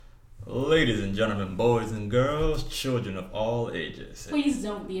Ladies and gentlemen, boys and girls, children of all ages. Please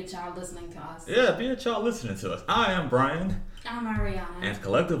don't be a child listening to us. Yeah, be a child listening to us. I am Brian. I'm Ariana. And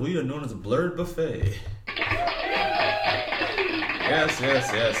collectively we are known as a Blerd Buffet.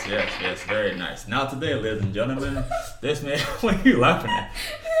 Yes. Very nice. Now today, ladies and gentlemen, this man, what are you laughing at?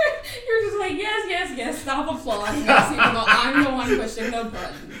 You're just like, yes, stop applauding us, even though I'm the one pushing the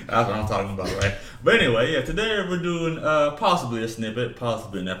button. That's what I'm talking about, right? But anyway, yeah, today we're doing possibly a snippet,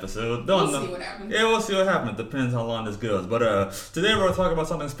 possibly an episode. We'll see what happens. Yeah, we'll see what happens. Depends how long this goes. But today we're going to talk about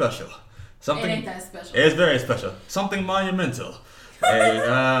something special. It ain't that special. It's very special. Something monumental. Hey,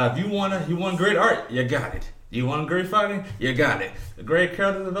 if you want great art, you got it. You want great fighting, you got it. The great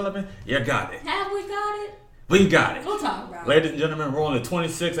character development, you got it. Have we got it? We got it. We'll talk about it. Ladies and gentlemen, we're only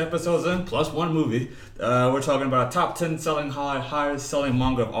 26 episodes in, plus one movie. We're talking about top 10 highest selling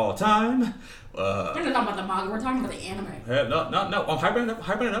manga of all time. We're not talking about the manga, we're talking about the anime. No, I'm hyping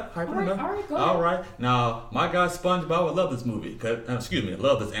it up. All right, go ahead. All right. Now, my guy SpongeBob would love this movie.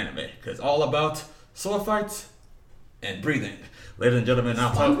 Love this anime. Because it's all about sword fights and breathing. Ladies and gentlemen,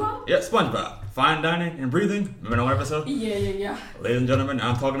 I'm talking... Yeah, SpongeBob. Fine dining and breathing. Remember that one episode? Yeah. Ladies and gentlemen,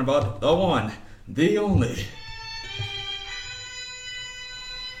 I'm talking about the one, the only...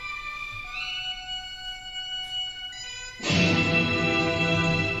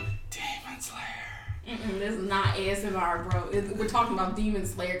 This is not ASMR, bro. We're talking about Demon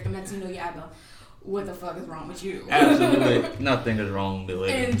Slayer, Kimetsu no Yaiba. What the fuck is wrong with you? Absolutely nothing is wrong with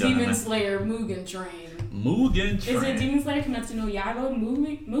it. And Demon Slayer, Mugen Train. Mugen Train. Is it Demon Slayer, Kimetsu no Yaiba,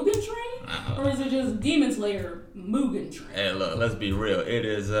 Mugen Train? Or is it just Demon Slayer, Mugen Train? Hey, look, let's be real. It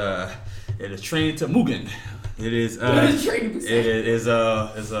is Train to Mugen. It is Mugen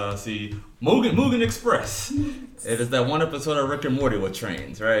Express. It is that one episode of Rick and Morty with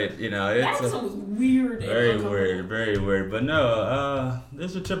trains, right? You know, that episode was weird. Very weird. But no,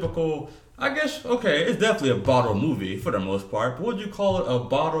 this is a typical. I guess it's definitely a bottle movie for the most part. But would you call it a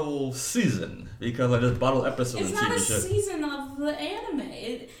bottle season? Because like this bottle episode. It's not a season of the anime.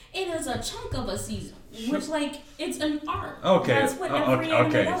 It is a chunk of a season, which it's an arc. Okay. That's what every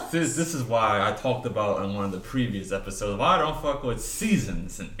anime does. This is why I talked about in one of the previous episodes why I don't fuck with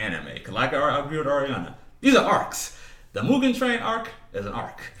seasons in anime. Cause like I agree with Ariana, these are arcs. The Mugen Train arc is an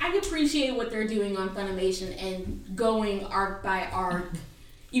arc. I appreciate what they're doing on Funimation and going arc by arc.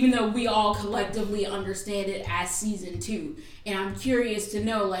 Even though we all collectively understand it as season 2. And I'm curious to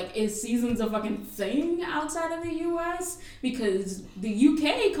know, is seasons a fucking thing outside of the US? Because the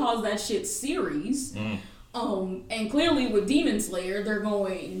UK calls that shit series. And clearly with Demon Slayer,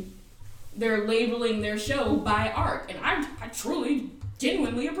 they're labeling their show by arc. And I truly,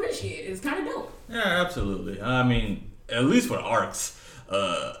 genuinely appreciate it. It's kind of dope. Yeah, absolutely. I mean, at least with arcs.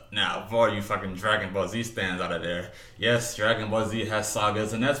 Now, for all you fucking Dragon Ball Z stands out of there, yes, Dragon Ball Z has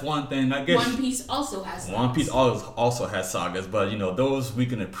sagas, and that's one thing I guess. One Piece also has sagas. One Piece also has sagas, but those we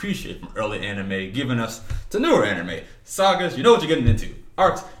can appreciate from early anime, giving us to newer anime. Sagas, you know what you're getting into.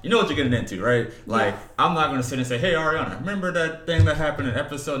 Arcs, you know what you're getting into, right? I'm not going to sit and say, hey, Ariana, remember that thing that happened in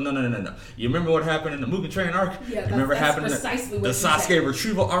episode... No. You remember what happened in the Mugen Train arc? Yeah, you remember that's happened in precisely the Sasuke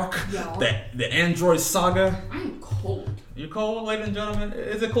retrieval arc? Yeah. The Android saga? I'm cold. You cold, ladies and gentlemen?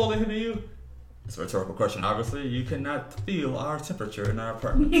 Is it cold in here to you? It's a rhetorical question, obviously. You cannot feel our temperature in our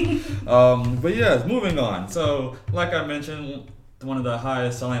apartment. But yes, moving on. So, like I mentioned, one of the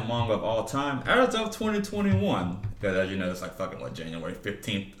highest selling manga of all time as of 2021. Because as you know, it's January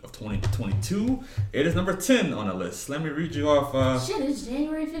 15th of 2022. It is number 10 on the list. Let me read you off. Shit, it's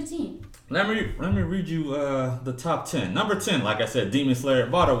January 15th. Let me read you the top 10. Number 10, like I said, Demon Slayer.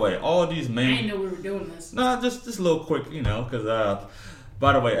 By the way, all these main... I didn't know we were doing this. Nah, just a little quick, because...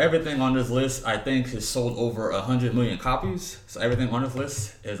 by the way, everything on this list, I think, has sold over 100 million copies. So everything on this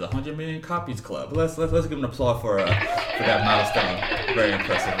list is 100 million copies club. Let's give an applause for that milestone. Very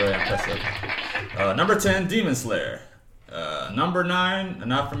impressive. Number 10, Demon Slayer. Number 9, I'm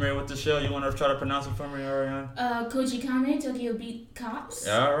not familiar with the show. You want to try to pronounce it for me, Ariane? Koji Kame, Tokyo Beat Cops.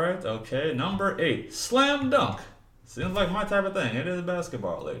 All right, okay. Number 8, Slam Dunk. Seems like my type of thing. It is a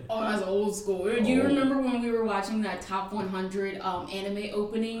basketball lady. Oh, that's old school. Do you remember when we were watching that top 100 anime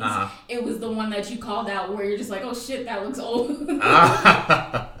openings? It was the one that you called out where you're just like, oh shit, that looks old.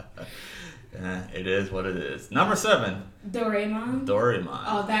 It is what it is. Number 7. Doraemon.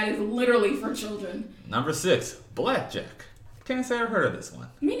 Oh, that is literally for children. Number 6. Blackjack. Can't say I've heard of this one.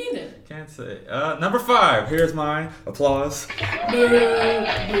 Me neither. Can't say. Number 5. Here's mine. Applause. Ladies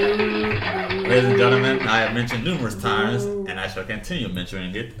and gentlemen, I have mentioned numerous times, and I shall continue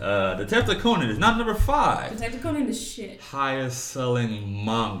mentioning it. Detective Conan is not number 5. Detective Conan is shit. Highest selling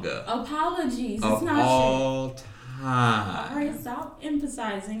manga. Apologies. Of it's not all shit. Alright, stop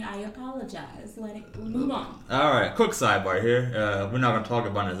emphasizing. I apologize. Move on. Alright, quick sidebar here. We're not going to talk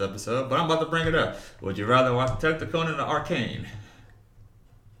about it in this episode, but I'm about to bring it up. Would you rather watch Detective Conan or Arcane?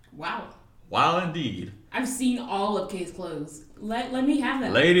 Wow. Wow, indeed. I've seen all of Case Closed. Let me have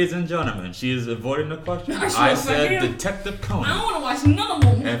that. Ladies and gentlemen, she is avoiding the question. I said Detective Conan. I don't want to watch none of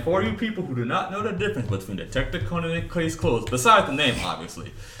them. And for you people who do not know the difference between Detective Conan and Case Closed, besides the name,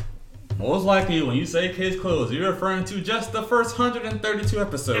 obviously, most likely when you say Case Closed, you're referring to just the first 132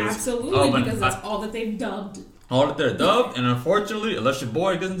 episodes. Absolutely, because that's all that they've dubbed. All that they're dubbed, and unfortunately, unless your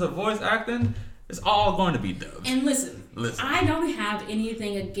boy gets into voice acting, it's all going to be dubbed. And listen. I don't have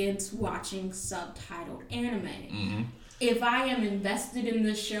anything against watching subtitled anime. Mm-hmm. If I am invested in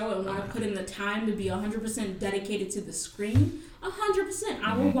this show and want to put in the time to be 100% dedicated to the screen, 100%,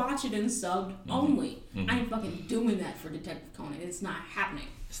 I will watch it in subbed only. I ain't fucking doing that for Detective Conan. It's not happening.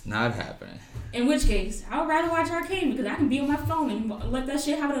 It's not happening. In which case, I would rather watch Arcane because I can be on my phone and let that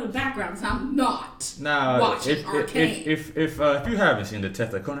shit happen in the background because I'm not watching Arcane. If you haven't seen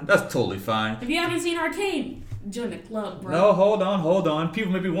Detective Conan, that's totally fine. If you haven't seen Arcane, join the club, bro. No, hold on.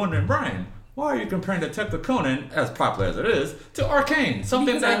 People may be wondering, Brian, why are you comparing Detective Conan, as popular as it is, to Arcane?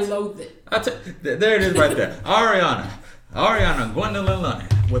 Something because I loathe it. There it is right there. Ariana Gwendolyn Lunny,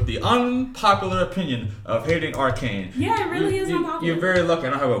 with the unpopular opinion of hating Arcane. Yeah, it really is unpopular. You're very lucky I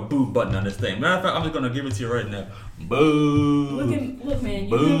don't have a boo button on this thing. Matter of fact, I'm just going to give it to you right now. Boo. Look, man, you can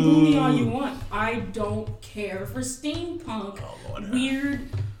boo me all you want. I don't care for steampunk, weird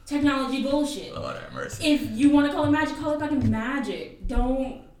technology bullshit. Lord have mercy. If you want to call it magic, call it fucking magic.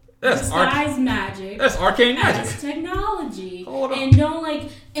 Don't disguise magic. That's arcane magic. That's technology. Hold on. And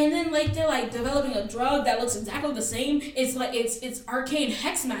don't and then they're developing a drug that looks exactly the same. It's it's arcane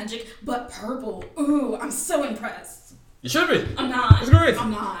hex magic, but purple. Ooh, I'm so impressed. You should be. I'm not. It's great.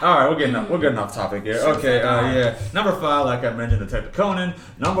 I'm not. All right, we're getting off topic here. Sure, okay, yeah. Number 5, like I mentioned, Detective Conan.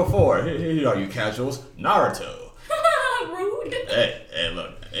 Number 4, here are you casuals, Naruto. Rude. Hey,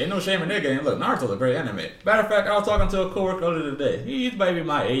 look. Ain't no shame in that game. Look, Naruto's a great anime. Matter of fact, I was talking to a coworker earlier today. He's maybe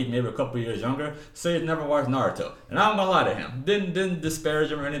my age, maybe a couple years younger. Said he's never watched Naruto. And I'm gonna lie to him. Didn't disparage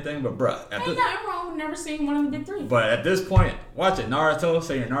him or anything, but bruh. Ain't nothing wrong with never seeing one of the big 3. But at this point, watching Naruto,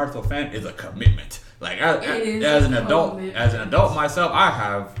 saying you're a Naruto fan is a commitment. As an adult myself, I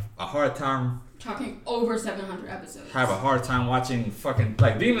have a hard time talking over 700 episodes. Have a hard time watching fucking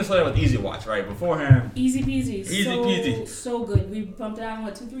Demon Slayer was easy watch, right? Beforehand, easy peasy. Easy peasy. So good. We bumped it out in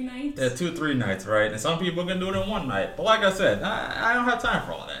 2-3 nights. Yeah, 2-3 nights, right? And some people can do it in one night. But like I said, I don't have time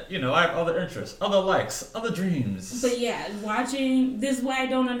for all that. I have other interests, other likes, other dreams. But yeah, watching this is why I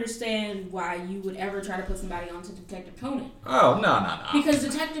don't understand why you would ever try to put somebody onto Detective Conan. Oh no. Because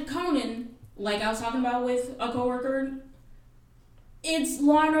Detective Conan, like I was talking about with a coworker, it's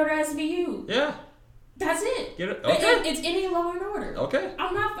Law and Order SVU. Yeah. That's it. Get it? Okay. It's any Law and Order. Okay.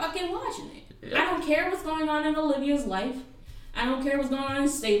 I'm not fucking watching it. Yeah. I don't care what's going on in Olivia's life. I don't care what's going on in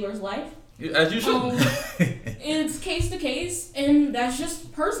Stabler's life. As you should. It's case to case, and that's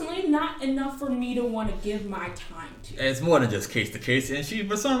just personally not enough for me to want to give my time to. It's more than just case to case, and she,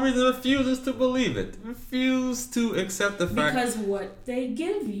 for some reason, refuses to believe it. Refuse to accept the fact. Because what they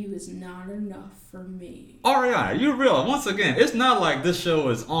give you is not enough for me. Ariana, you realize, once again, it's not like this show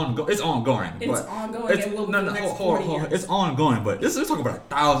is ongoing. It's ongoing. It's ongoing. It will be the next 40 years. It's ongoing, but we're talking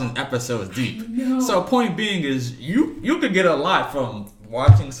about 1,000 episodes deep. No. So point being is, you could get a lot from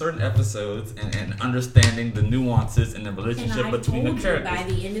watching certain episodes and understanding the nuances in the relationship between the characters. By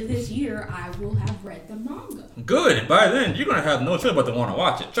the end of this year, I will have read the manga. Good. And by then, you're going to have no choice but to want to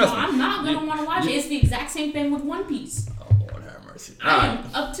watch it. Trust me. I'm not going to want to watch it. It's the exact same thing with One Piece. Oh, Lord have mercy. I am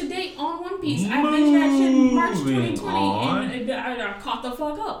up to date on One Piece. I binged that shit in March 2020 and I caught the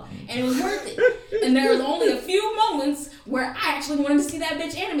fuck up. And it was worth it. And there was only a few moments where I actually wanted to see that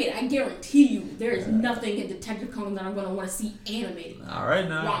bitch animated. I guarantee you, there is nothing in Detective Conan that I'm going to want to see animated. All right,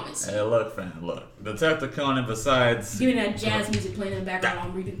 now. Promise. Hey, look, fam, look. Detective Conan, besides... Give me that jazz music playing in the background while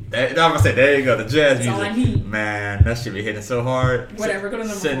I'm reading. I'm going to say, there you go, the jazz music. That's all I need. Man, that shit be hitting so hard. Whatever, go to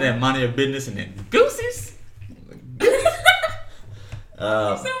number 4. Sitting there, minding your business, and then goosies. So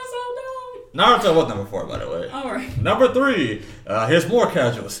dumb. Naruto was number 4, by the way. Alright. Number 3, here's more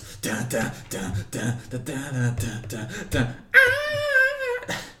casuals. Dun, dun, dun, dun, dun, dun, dun, dun, dun.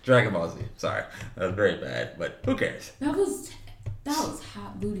 Dragon Ball Z. Sorry. That was very bad, but who cares? That was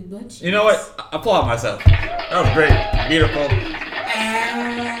hot booty butt cheeks. You know what? I applaud myself. That was great. Beautiful.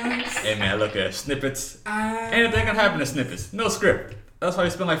 Ass. Hey man, look at snippets. Anything can happen in snippets. No script. That's why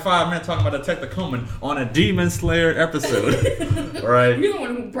you spend like 5 minutes talking about Detective Conan on a Demon Slayer episode. Right? You're the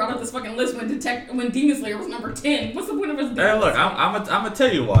one who brought up this fucking list when Demon Slayer was number 10. What's the point of us doing Hey, look, I'm gonna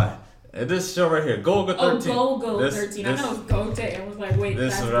tell you why. This show right here, Golga 13. Oh, Golga 13. I thought it was Gote. I was like, wait,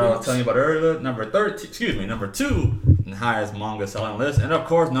 this that's is what I was telling you about earlier. Number 2 in highest manga selling list, and of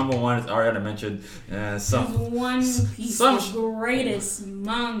course, number 1 is Ariana mentioned. One Piece, the greatest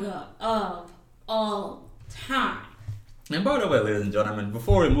manga of all time. And by the way, ladies and gentlemen,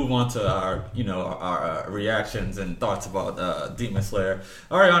 before we move on to our reactions and thoughts about Demon Slayer,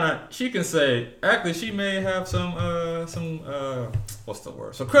 Ariana, she can say actually she may have some what's the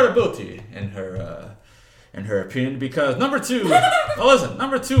word? So credibility in her opinion, because number 2,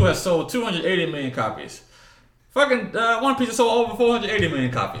 number 2 has sold 280 million copies. Fucking One Piece has sold over 480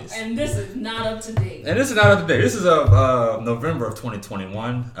 million copies. And this is not up to date. This is of November of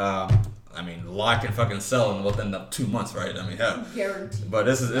 2021. I mean, lock and fucking sell within 2 months, right? I mean, hell. Guaranteed. But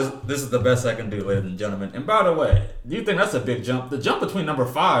this is the best I can do, ladies and gentlemen. And by the way, do you think that's a big jump? The jump between number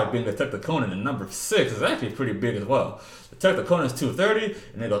 5 being Detective Conan and number 6 is actually pretty big as well. Detective Conan is 230,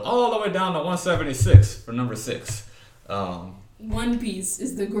 and it goes all the way down to 176 for number 6. One Piece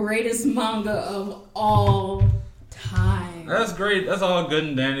is the greatest manga of all time. That's great. That's all good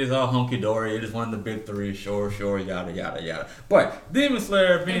and dandy. It's all hunky dory. It is one of the big 3. Sure, yada yada yada. But Demon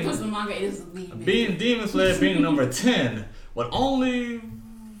Slayer being because the manga is Demon Slayer being number 10 with only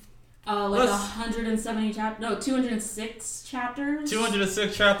 170 chapters. No, 206 chapters.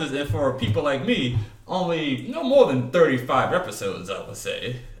 206 chapters, and for people like me, only no more than 35 episodes, I would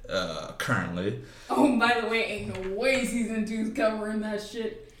say. Currently. Oh, by the way, ain't no way season 2's covering that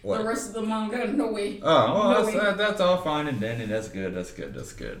shit. What? The rest of the manga, no way. Oh, well, that's all fine and dandy. That's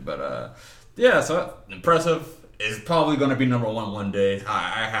good. But yeah, so impressive. It's probably going to be number 1 one day.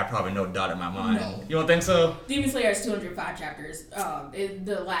 I have probably no doubt in my mind. No. You don't think so? Demon Slayer has 205 chapters.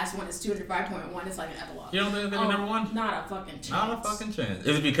 The last one is 205.1. It's like an epilogue. You don't think it'll be number 1? Not a fucking chance. Not a fucking chance.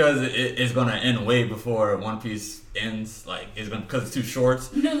 Is it because it's going to end way before One Piece ends? Like, because it's too short?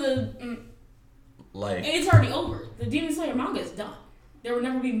 No, it's already over. The Demon Slayer manga is done. There will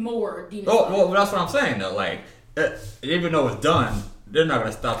never be more Demon Slayer. Well, that's what I'm saying, though. Like, even though it's done, they're not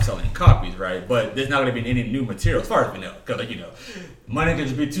going to stop selling copies, right? But there's not going to be any new material, as far as we know. Because, money could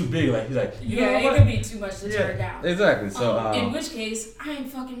just be too big. Like, he's like, it could be too much to turn down. Exactly. So, in which case, I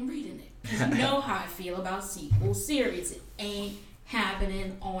ain't fucking reading it. Because you know how I feel about sequel series. It ain't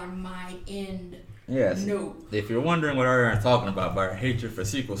happening on my end. Yes. No. If you're wondering what Ariana's talking about by her hatred for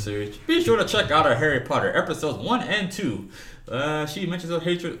sequel series, be sure to check out her Harry Potter episodes 1 and 2. She mentions her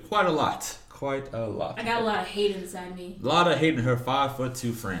hatred quite a lot. I got a lot of hate inside me. A lot of hate in her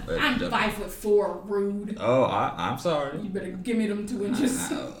 5'2" friend. I'm 5'4", rude. Oh, I'm sorry. You better give me them 2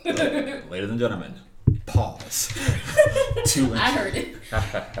 inches. Ladies and gentlemen, pause. 2 inches. I heard it.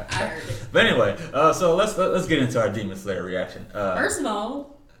 But anyway, so let's get into our Demon Slayer reaction. First of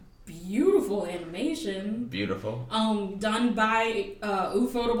all, beautiful animation. Beautiful. Done by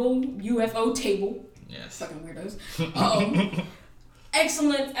UFO Table. Yes. Fucking weirdos.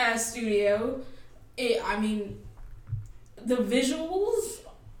 Excellent as studio. The visuals,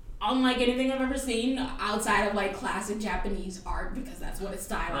 unlike anything I've ever seen outside of like classic Japanese art, because that's what it's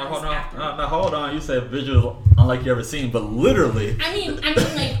stylized after. Now hold on. You said visual unlike you ever seen, but literally. I mean,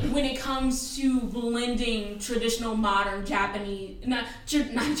 like when it comes to blending traditional modern Japanese,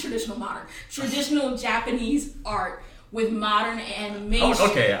 traditional Japanese art with modern animation. Oh,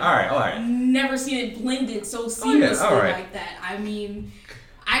 okay, all right. Never seen it blended so seamlessly like that. I mean,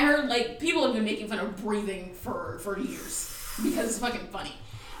 I heard like people have been making fun of breathing for years because it's fucking funny.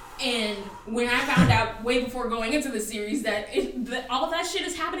 And when I found out way before going into the series that all of that shit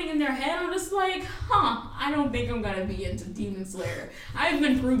is happening in their head, I'm just like, I don't think I'm gonna be into Demon Slayer. I've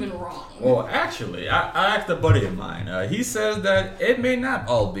been proven wrong. Well, actually, I asked a buddy of mine. He says that it may not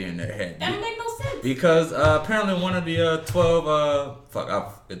all be in their head. That would make no sense. Because apparently one of the 12,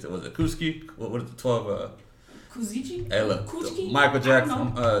 was it Kuski? What is the 12? Kuzichi? Hey, look, Michael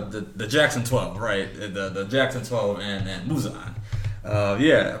Jackson, the Jackson 12, right? The Jackson 12 and Muzan.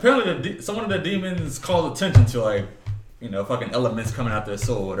 Apparently some of the demons called attention to like, fucking elements coming out their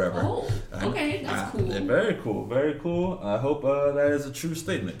soul or whatever. Oh, okay, that's cool. Very cool. I hope that is a true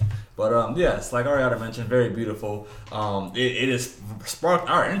statement. But yes, like Ariana mentioned, very beautiful. It has sparked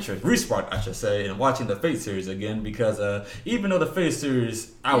our interest, re-sparked, I should say, in watching the Fate series again, because even though the Fate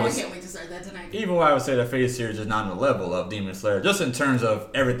series, I can't wait to start that tonight. Even though I would say the Fate series is not on the level of Demon Slayer, just in terms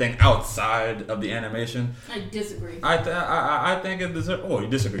of everything outside of the animation. I disagree. I think it deserves. Oh, you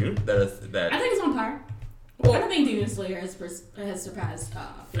disagree? That. I think it's on par. Well, I don't think Demon Slayer has surpassed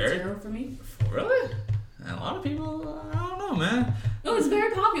Fate Zero for me. Really? And a lot of people, I don't know, man. No, it's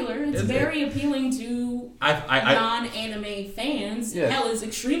very popular. It's very appealing to non-anime fans. Yeah. Hell, it's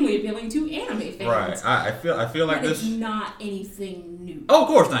extremely appealing to anime fans. Right. I feel like but this. It's not anything new. Oh, of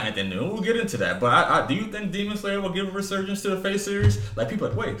course, not anything new. We'll get into that. But do you think Demon Slayer will give a resurgence to the Fate series? Like people are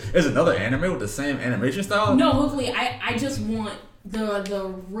like, wait, there's another anime with the same animation style? No, hopefully, I just want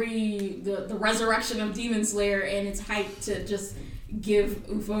the resurrection of Demon Slayer and its hype to just give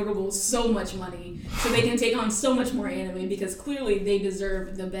Ufotable so much money so they can take on so much more anime because clearly they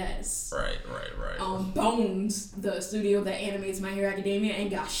deserve the best. Right. Bones, the studio that animates My Hero Academia, ain't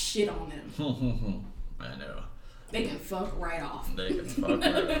got shit on them. I know. They can fuck right off. They can fuck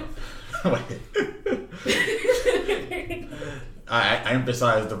right off. Wait. I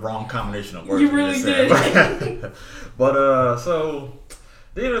emphasized the wrong combination of words. You really did. But so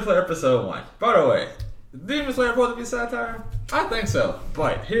Demon Slayer episode 1. By the way, Demon Slayer supposed to be satire? I think so.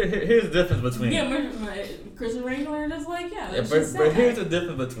 But here's the difference between my Chris Wrangler is like, but here's the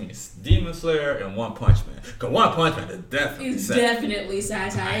difference between Demon Slayer and One Punch Man. Because One Punch Man is definitely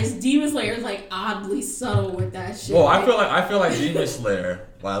satire. It's Demon Slayer is like oddly subtle with that shit. Well, I feel like Demon Slayer,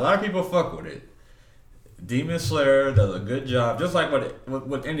 while a lot of people fuck with it, Demon Slayer does a good job, just like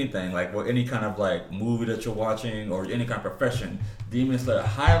with anything, like with any kind of like movie that you're watching or any kind of profession. Demon Slayer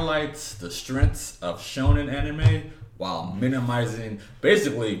highlights the strengths of shonen anime while minimizing,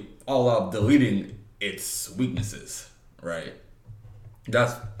 basically all out deleting its weaknesses, right?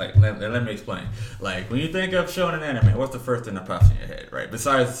 That's like, let me explain. Like when you think of shonen anime, what's the first thing that pops in your head, right?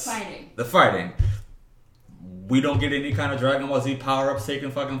 Besides the fighting. We don't get any kind of Dragon Ball Z power-ups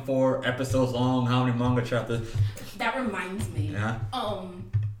taking fucking 4 episodes long, how many manga chapters. That reminds me. Yeah.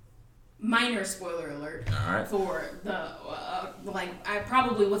 Minor spoiler alert. Alright. For the, I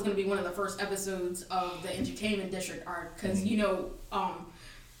probably was going to be one of the first episodes of the Entertainment District arc, because,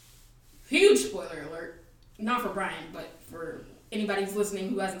 huge spoiler alert. Not for Brian, but for anybody who's listening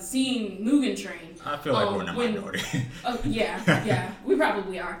who hasn't seen Mugen Train. I feel like we're in a minority. Yeah, we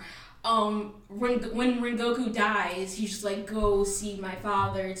probably are. When Rengoku dies, he's just like, go see my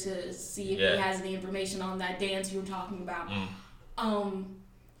father to see if he has any information on that dance you were talking about.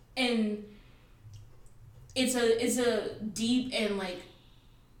 And it's a deep and like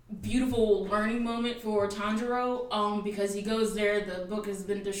beautiful learning moment for Tanjiro, because he goes there, the book has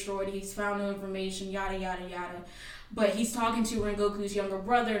been destroyed, he's found no information, yada yada yada, but he's talking to Rengoku's younger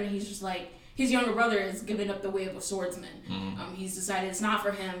brother, and he's just like, his younger brother has given up the way of a swordsman. He's decided it's not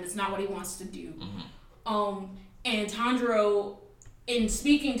for him. It's not what he wants to do. And Tanjiro, in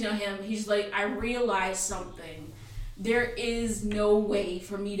speaking to him, he's like, I realized something. There is no way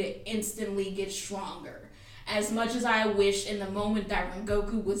for me to instantly get stronger. As much as I wish in the moment that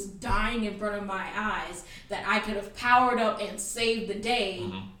Rengoku was dying in front of my eyes that I could have powered up and saved the day,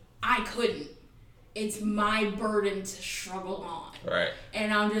 I couldn't. It's my burden to struggle on. Right.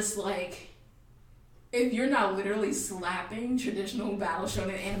 And I'm just like, if you're not literally slapping traditional battle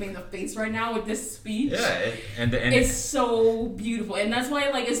shonen anime in the face right now with this speech, it's so beautiful. And that's why,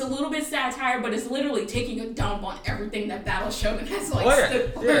 like, it's a little bit satire, but it's literally taking a dump on everything that battle shonen has,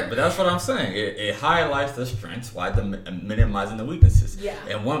 stood for. Yeah, but that's what I'm saying. It highlights the strengths while minimizing the weaknesses. Yeah.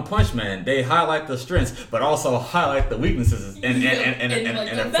 And One Punch Man, they highlight the strengths, but also highlight the weaknesses in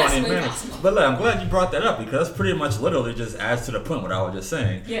a funny manner. Possible. But look, I'm glad you brought that up, because pretty much literally just adds to the point what I was just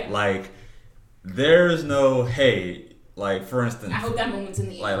saying. Yeah. Like, there's no, hey, like, for instance... I hope that moment's in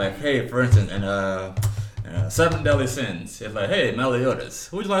the end. Hey, for instance, in 7 Deadly Sins, it's like, hey,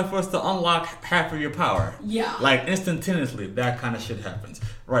 Meliodas, would you like for us to unlock half of your power? Yeah. Like, instantaneously, that kind of shit happens.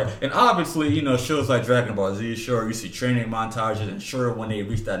 Right. And obviously, shows like Dragon Ball Z, sure, you see training montages, and sure, when they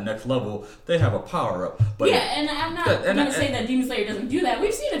reach that next level, they have a power-up. But and I'm not going to say that Demon Slayer doesn't do that.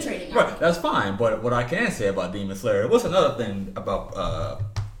 We've seen a training arc. Right, that's fine. But what I can say about Demon Slayer, what's another thing about...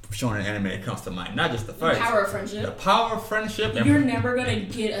 shonen anime that comes to mind, not just the fights. The power of friendship. The power of friendship. You're never gonna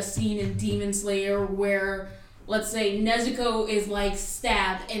get a scene in Demon Slayer where, let's say, Nezuko is like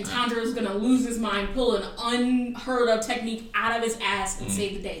stabbed and Tanjiro's gonna lose his mind, pull an unheard of technique out of his ass and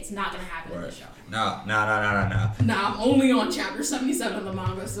save the day. It's not gonna happen in the show. No. Nah, I'm only on chapter 77 of the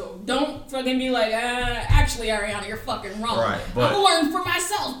manga, so don't fucking be like, actually, Ariana, you're fucking wrong. Right, but... I'll learn for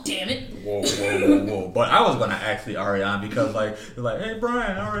myself, damn it. Whoa. But I was gonna actually Ariana, because you're like, hey,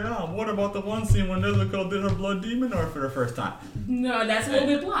 Brian, Ariana, what about the one scene when Nezuko did her blood demon art for the first time? No, that's a little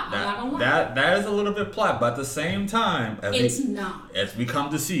bit plot. I'm not gonna lie. That is a little bit plot, but at the same time, not. As we come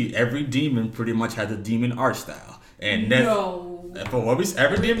to see, every demon pretty much has a demon art style. And no For what we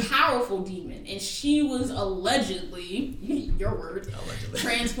every demon, powerful demon, and she was allegedly, your words,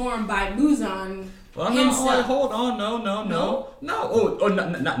 transformed by Muzan. Well, no, like, hold on, no. Oh, not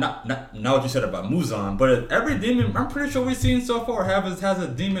what you said about Muzan, but every demon, I'm pretty sure we've seen so far has a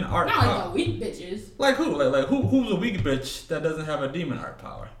demon art not power. Not like the weak bitches. Like who? Like who's a weak bitch that doesn't have a demon art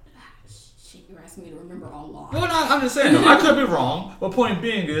power? Shit, you're asking me to remember all law. Well, no, I'm just saying. I could be wrong. But point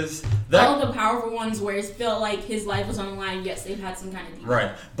being is that all the powerful ones where it felt like his life was on the line. Yes, they've had some kind of demon.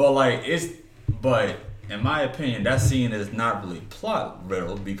 Right, but in my opinion, that scene is not really plot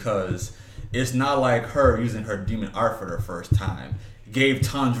riddled because it's not like her using her demon art for the first time gave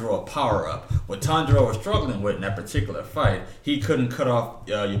Tanjiro a power up. What Tanjiro was struggling with in that particular fight, he couldn't cut off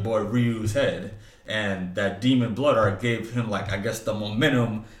your boy Ryu's head, and that demon blood art gave him, like, I guess, the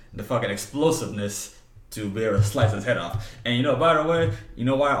momentum, the fucking explosiveness to be able to slice his head off. And by the way, you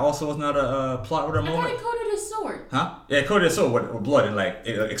know why also was not a plot riddle moment? I thought he coated his sword. Huh? Yeah, it coated his sword with blood and like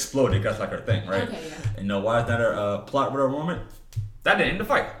it exploded. That's like her thing, right? Okay, yeah. And you know why it's not a plot riddle moment? That didn't end the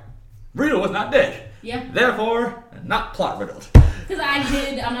fight. Rita was not dead. Yeah. Therefore, not plot riddled. Because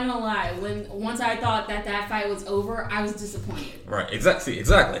I'm not gonna lie, once I thought that fight was over, I was disappointed. Right, exactly.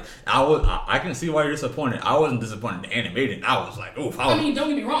 I can see why you're disappointed. I wasn't disappointed in the animated. I was like, oof. I mean, don't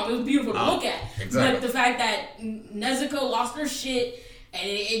get me wrong, it was beautiful to look at. Exactly. But the fact that Nezuko lost her shit and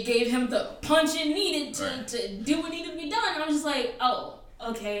it gave him the punch it needed to do what needed to be done, I was just like, oh,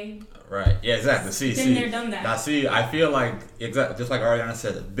 okay. Right. Yeah, exactly. Been there, done that. Now, I feel like, exactly, just like Ariana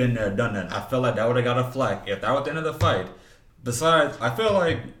said, been there, done that. I feel like that would have got a flag if that was the end of the fight. Besides, I feel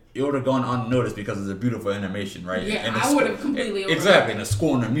like it would have gone unnoticed because it's a beautiful animation, right? Yeah, and I would have completely exactly, and the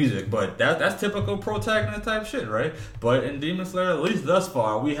score and the music, but that's typical protagonist type shit, right? But in Demon Slayer, at least thus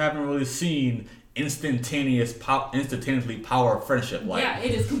far, we haven't really seen instantaneously power friendship. Like, yeah,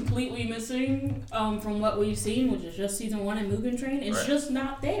 it is completely missing from what we've seen, which is just season 1 in Mugen Train. It's just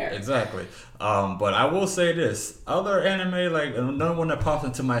not there. Exactly. But I will say this: other anime, like another one that pops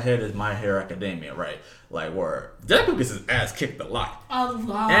into my head is My Hero Academia, right? Like where Deku gets his ass kicked a lot. A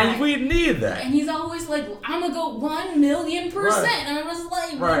lot. And we need that. And he's always like, "I'm gonna go 1,000,000%," and I was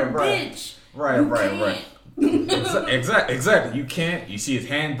like, "Bitch, right. Exactly. You can't. You see his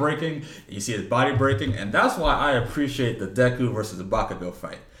hand breaking. You see his body breaking, and that's why I appreciate the Deku versus the Bakugo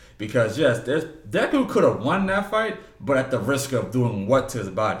fight. Because yes, Deku could have won that fight, but at the risk of doing what to his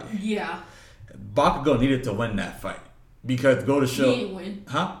body? Yeah. Bakugo needed to win that fight because go to show. He ain't win.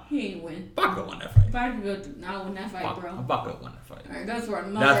 Huh? He ain't win. Bakugo won that fight. Bakugo did not win that fight, bro. Bakugo won that fight. All right, that's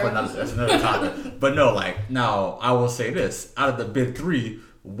another. That's another topic. But no, like now, I will say this: out of the big three,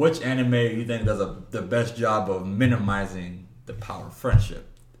 which anime you think does the best job of minimizing the power of friendship?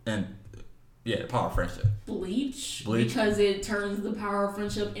 And yeah, the power of friendship. Bleach, because it turns the power of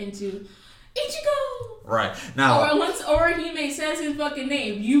friendship into Ichigo. Right now, or once Orihime says his fucking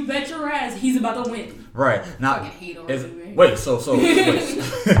name, you bet your ass he's about to win. Right now, I hate Orihime. Wait, so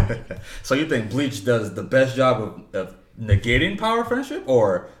you think Bleach does the best job of negating power of friendship,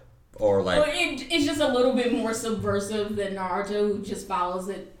 or like? Well, it's just a little bit more subversive than Naruto, who just follows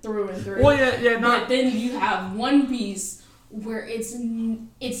it through and through. Well, yeah, no. But then you have One Piece where it's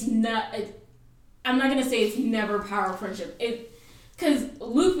not. I'm not gonna say it's never power of friendship. Because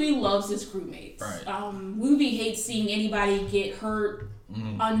Luffy loves his crewmates. Right. Luffy hates seeing anybody get hurt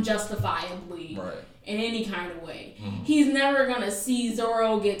unjustifiably in any kind of way. Mm-hmm. He's never gonna see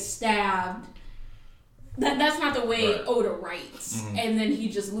Zoro get stabbed. That's not the way Oda writes. Mm-hmm. And then he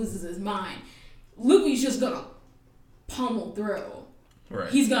just loses his mind. Luffy's just gonna pummel through. Right.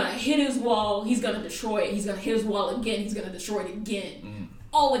 He's gonna hit his wall. He's gonna destroy it. He's gonna hit his wall again. He's gonna destroy it again. Mm-hmm.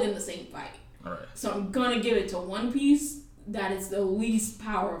 All within the same fight. Right. So I'm gonna give it to One Piece. That is the least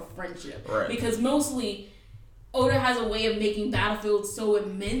power of friendship. Right. Because mostly Oda has a way of making battlefields so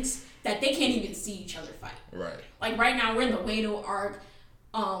immense that they can't even see each other fight. Right. Like right now we're in the Wano arc.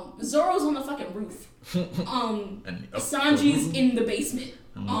 Zoro's on the fucking roof. Sanji's in the basement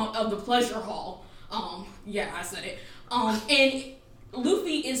of the pleasure hall. Yeah, I said it. And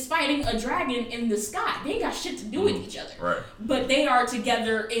Luffy is fighting a dragon in the sky. They ain't got shit to do with each other. Right. But they are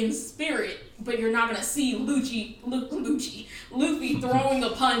together in spirit. But you're not gonna see Luffy throwing a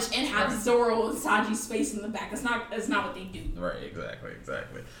punch and have Zoro and Sanji's face in the back. That's not what they do. Right.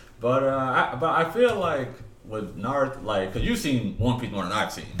 Exactly. But I feel like with Naruto, like, cause you've seen One Piece more than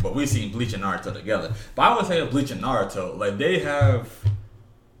I've seen, but we've seen Bleach and Naruto together. But I would say Bleach and Naruto, like they have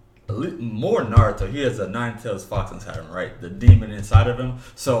more Naruto, he has a nine-tailed fox inside him, right? The demon inside of him.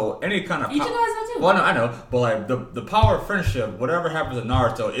 So any kind of Ichigo has that too. Well, no, I know, but like the power of friendship, whatever happens to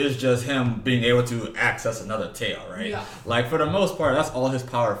Naruto is just him being able to access another tail, right? Yeah. Like for the most part, that's all his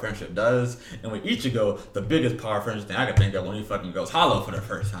power of friendship does. And with Ichigo, the biggest power of friendship thing I can think of when he fucking goes hollow for the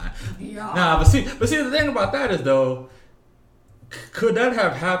first time. Yeah. Nah, but see, the thing about that is though. Could that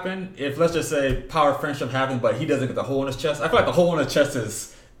have happened if, let's just say, power of friendship happened, but he doesn't get the hole in his chest? I feel like the hole in his chest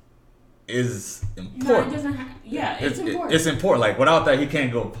is important. No, it doesn't it's important. It's important. Like, without that, he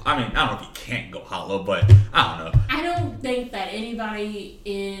can't go... I mean, I don't know if he can't go hollow, but I don't know. I don't think that anybody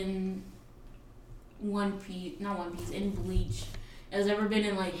in in Bleach, has ever been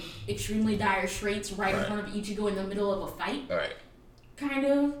in, like, extremely dire straits right in front of Ichigo in the middle of a fight. Right. Kind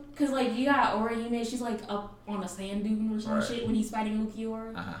of. Because, like, you got Orihime, she's, like, up on a sand dune or some shit when he's fighting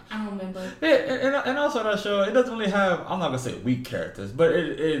Ukiura. I don't remember. Yeah, and also that show, it doesn't really have, I'm not going to say weak characters, but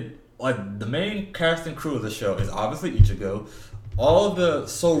it like, the main cast and crew of the show is obviously Ichigo. All the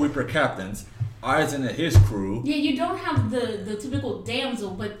Soul Reaper captains are in his crew. Yeah, you don't have the typical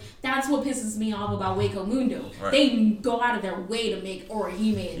damsel, but that's what pisses me off about Waco Mundo. Right. They go out of their way to make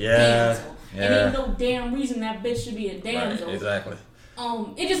Orihime a damsel. Yeah. And ain't no damn reason that bitch should be a damsel. Right, exactly.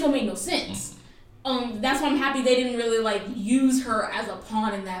 It just don't make no sense. That's why I'm happy they didn't really like use her as a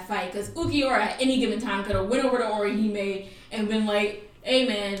pawn in that fight, because Ukiura at any given time could have went over to Orihime and been like, "Hey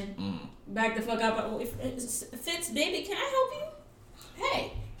man, back the fuck up. Fitz, baby, can I help you?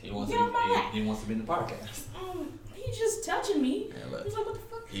 Hey, He wants to be in the podcast. He's just touching me. Yeah, he's like, what the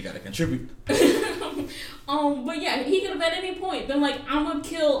fuck? He gotta contribute. But yeah, he could have at any point been like, I'm gonna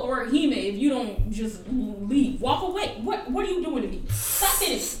kill Orihime if you don't just leave. Walk away. What are you doing to me? Stop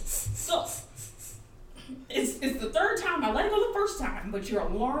hitting me. So, it's the third time. I let it go the first time, but you're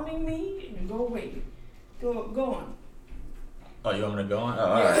alarming me. And go away. Go on. Oh, you want me to go on? Oh,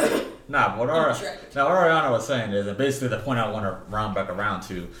 all right. Nah, what Ariana was saying is, and basically the point I want to round back around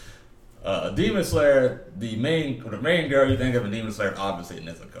to, Demon Slayer, the main girl you think of in Demon Slayer, obviously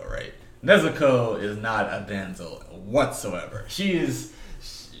Nezuko, right? Nezuko is not a damsel whatsoever. She's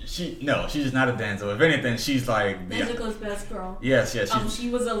just not a damsel. If anything, she's like Nezuko's best girl. Yes. She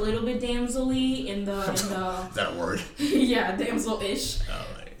was a little bit damsel-y in the Is that a word? Yeah, damsel-ish.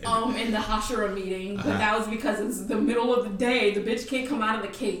 In the Hashira meeting, but that was because it's the middle of the day. The bitch can't come out of the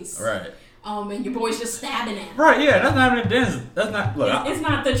case. Right. And your boy's just stabbing at her. Right, yeah, that's not even a damsel. That's not. Look, it's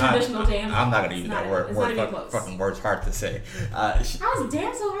not the traditional damsel. I'm not gonna use that word. It's not even close. Fucking word's hard to say. How's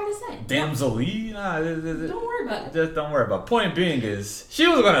damsel hard to say? Damsel-y? Don't worry about it. Just don't worry about it. Point being is, she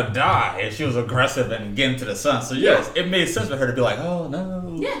was gonna die if she was aggressive and get into the sun. So yes, it made sense for her to be like, oh no,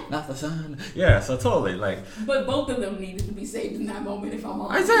 not the sun. Yeah, so totally like. But both of them needed to be saved in that moment, if I'm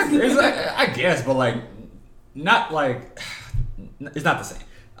honest. Exactly. I guess, but like, not like, it's not the same.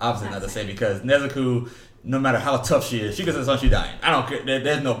 Obviously not the same, because Nezuko, no matter how tough she is, she gets in the sun, she's dying. I don't care.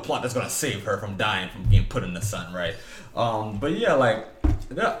 There's no plot that's gonna save her from dying from being put in the sun, right? But yeah, like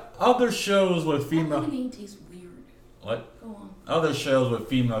there are other shows with female. That name tastes weird. What? Go on. Other shows with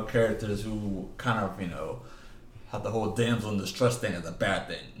female characters who kind of have the whole damsel in distress thing as a bad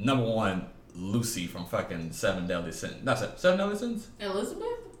thing. Number one, Lucy from fucking Seven Deadly Sins. Not Seven Deadly Sins. Elizabeth.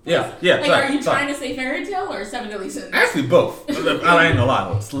 Yeah. Like, sorry, are you trying to say Fairy Tail or Seven Deadly Sins? Actually, both. I ain't gonna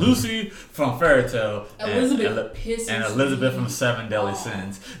lie. It's Lucy from Fairy Tail and Elizabeth from Seven Deadly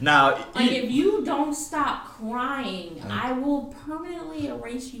Sins. Now, if you don't stop crying, I will permanently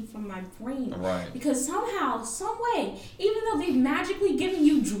erase you from my brain. Right. Because somehow, some way, even though they've magically given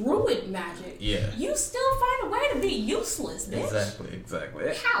you druid magic, you still find a way to be useless, bitch.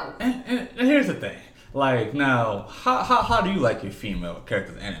 Exactly. How? And here's the thing. Like, now, how do you like your female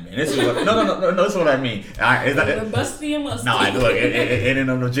characters in anime? This is what, no, this is what I mean. Busty and musty. No, look, it ain't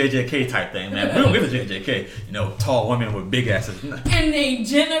no JJK type thing, man. We don't get the JJK. Tall women with big asses. And they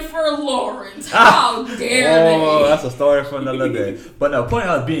Jennifer Lawrence. How dare they? Oh, that's a story for another day. But no, point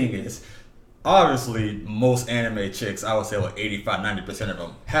out being is, obviously, most anime chicks, I would say, 85-90% of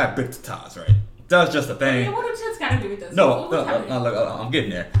them have big tatas, right? That's just a thing. Yeah, what do tits got to do with this? No, look, I'm getting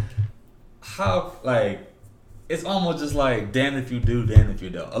there. How, like, it's almost just like, damn if you do, damn if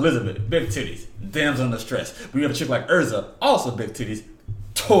you don't. Elizabeth, big titties, damsel in distress. We have a chick like Urza, also big titties,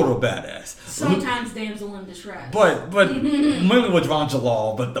 total badass. Sometimes damsel in distress. But mainly with Ron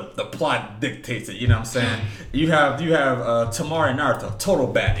Jalal, but the plot dictates it, you know what I'm saying? You have Tamari Naruto,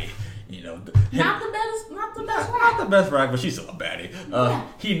 total baddie. Not the best Not the best rag, but she's still a baddie.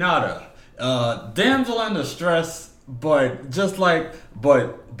 Hinata, damsel in distress, but just like,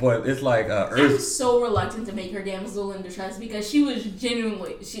 but it's like I'm so reluctant to make her damsel in distress, because she was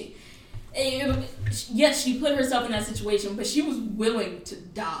genuinely And yes, she put herself in that situation, but she was willing to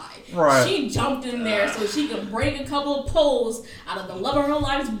die. Right. She jumped in there so she could break a couple of poles out of the love of her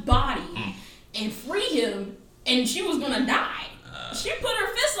life's body and free him, and she was gonna die. She put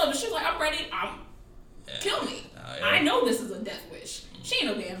her fist up and she was like, I'm ready, kill me. Yeah. I know this is a death wish. She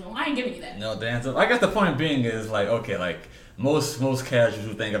ain't no damsel. I ain't giving you that. No damsel. I guess the point being is like, okay, like most characters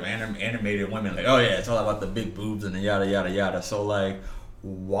who think of animated women, like, oh yeah, it's all about the big boobs and the yada yada yada. So like,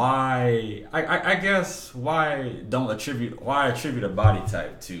 why? I guess why attribute a body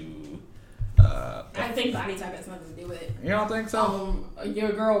type to? I think body type has nothing to do with it. You don't think so?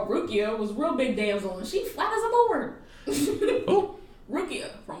 Your girl Rukia was real big damsel and she flat as a board. Who? Rukia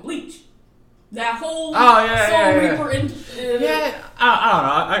from Bleach. That whole Soul Reaper I don't know.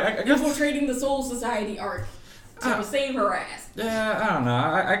 I guess infiltrating the Soul Society arc to save her ass. Yeah, I don't know.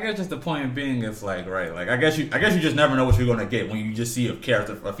 I guess just the point being is like, right, like I guess you just never know what you're gonna get when you just see a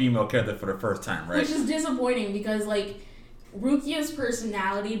female character for the first time, right? Which is disappointing because like Rukia's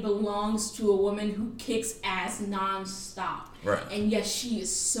personality belongs to a woman who kicks ass nonstop. Right. And yes, she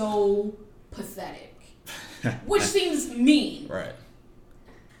is so pathetic. Which seems mean. Right.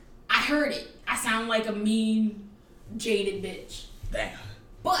 I heard it. I sound like a mean, jaded bitch. Damn.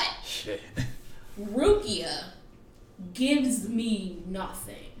 But shit. Rukia gives me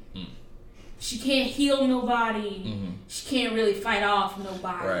nothing. She can't heal nobody. Mm-hmm. She can't really fight off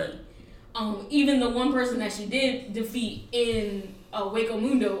nobody. Right. Even the one person that she did defeat in Waco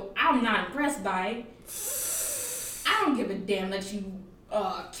Mundo, I'm not impressed by. I don't give a damn that you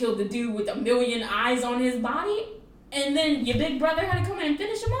killed the dude with 1,000,000 eyes on his body, and then your big brother had to come in and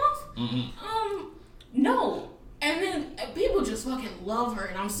finish him off. No. And then people just fucking love her,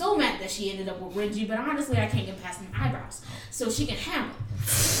 and I'm so mad that she ended up with Renji, but honestly, I can't get past my eyebrows, so she can hammer.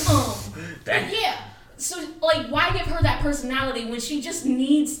 Yeah. So, like, why give her that personality when she just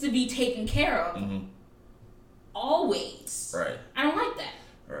needs to be taken care of? Always. Right. I don't like that.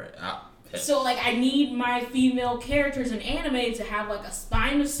 Right. So, like, I need my female characters in anime to have, like, a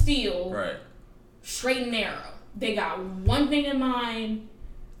spine of steel. Right. Straight and narrow. They got one thing in mind.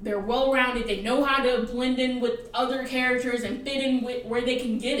 They're well-rounded. They know how to blend in with other characters and fit in with where they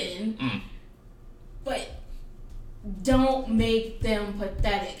can get in. But don't make them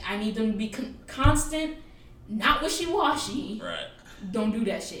pathetic. I need them to be constant, not wishy-washy. Right. Don't do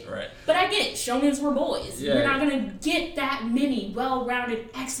that shit. Right. But I get it. Shonens were boys. Yeah, You're not going to get that many well-rounded,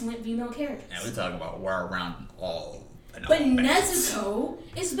 excellent female characters. And we're talking about well-rounded all. But Nezuko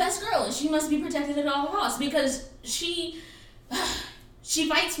is the best girl, and she must be protected at all costs because she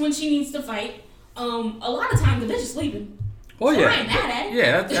fights when she needs to fight. A lot of times the bitch is sleeping. Well, so yeah. I ain't mad at it.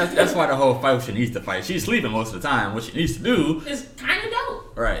 Yeah, that's why the whole fight she needs to fight. She's sleeping most of the time. What she needs to do is kind of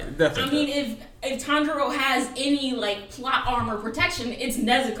dope. Right, definitely. I mean, if Tanjiro has any like plot armor protection, it's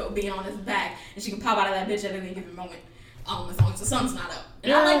Nezuko being on his back, and she can pop out of that bitch at any given moment. As long as the sun's not up,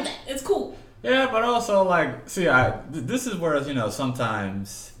 and I like that. It's cool. Yeah, but also like, see, this is where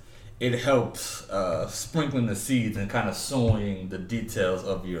sometimes it helps sprinkling the seeds and kind of sowing the details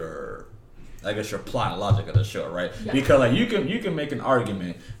of your plot and logic of the show, right? Yeah. Because like you can make an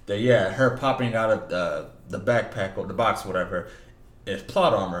argument that her popping out of the backpack or the box or whatever is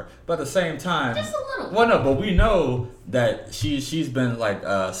plot armor, but at the same time, just a little. Well, no, but we know that she's been like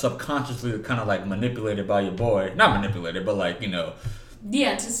subconsciously kind of like manipulated by your boy, not manipulated, but like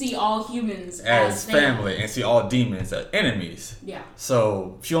to see all humans as family and see all demons as enemies. Yeah.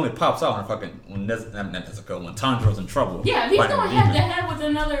 So she only pops out when Tanjiro's in trouble. Yeah, if he's going head to head with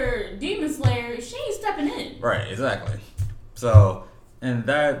another demon slayer, she ain't stepping in. Right, exactly. So, and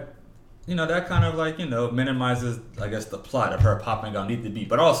that, that kind of like, minimizes, I guess, the plot of her popping out need to be,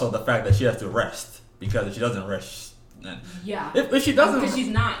 but also the fact that she has to rest, because if she doesn't rest, then if she doesn't, because she's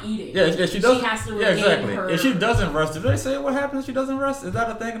not eating. Yeah, if she doesn't, she has to exactly. Her... If she doesn't rest, did they say what happens if she doesn't rest? Is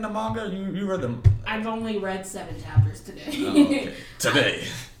that a thing in the manga? You read them? I've only read 7 chapters today. Okay. Today.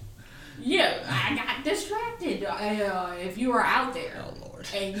 Yeah, I got distracted. If you are out there, oh Lord,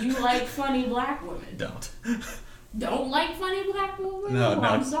 and you like funny black women, don't like funny black women? No, no.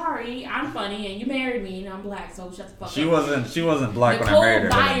 I'm sorry. I'm funny, and you married me, and I'm black, so shut the fuck up. She wasn't black Nicole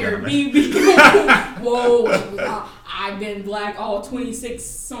when I married her. Byer, whoa! I've been black all 26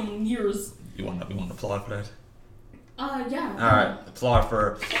 some years. You want to applaud for that? Yeah. All right, applaud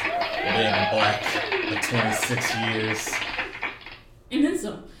for being black for 26 years. And then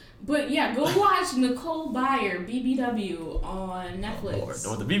some. But yeah, go watch Nicole Byer, BBW, on Netflix. Oh, Lord. Was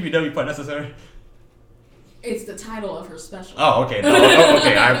the BBW part necessary? It's the title of her special. Oh, okay. No,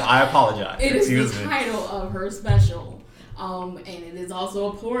 okay. I apologize. It is the title of her special. And it is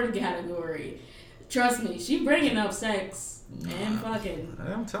also a porn category. Trust me, she bringing up sex and fucking.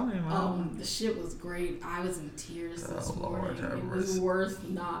 I'm telling you, man. The shit was great. I was in tears this morning. It was mercy. worth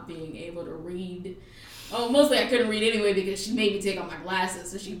not being able to read. Oh, mostly I couldn't read anyway because she made me take off my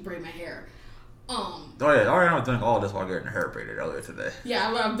glasses so she could braid my hair. Oh yeah, I was doing all this while getting her hair braided earlier today.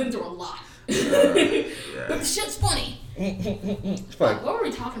 Yeah, I've been through a lot. Yeah. But the shit's funny. It's funny. What were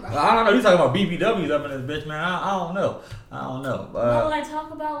we talking about? I don't know. You talking about BBWs up in this bitch, man? I don't know. Well, I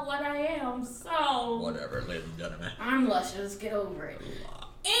talk about what I am, so Whatever, ladies and gentlemen. I'm luscious. Get over it.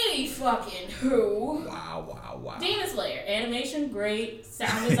 Any fucking who? Wow. Demon Slayer animation great,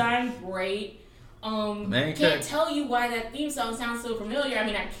 sound design great. Can't Tell you why that theme song sounds so familiar. I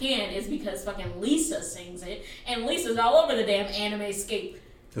mean, I can. It's because fucking Lisa sings it, and Lisa's all over the damn anime scape.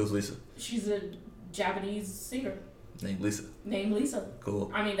 Who's Lisa? She's a Japanese singer. Named Lisa. Named Lisa.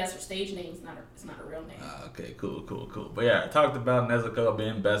 Cool. I mean, that's her stage name. It's not her real name. Okay, cool. But yeah, I talked about Nezuko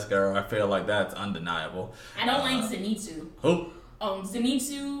being best girl. I feel like that's undeniable. I don't like Zenitsu. Who?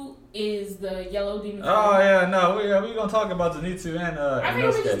 Zenitsu is the yellow demon. Oh yeah, no, we're gonna talk about Zenitsu and I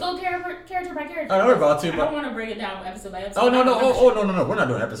think we just go character by character. I know we're about to, but I don't want to break it down episode by episode. Oh no, no, we're not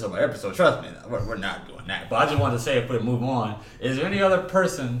doing episode by episode. Trust me, we're not doing that. But I just wanted to say, if we move on, is there any other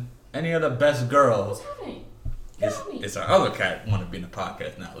person, any other best girl? What's happening? It's our other cat want to be in the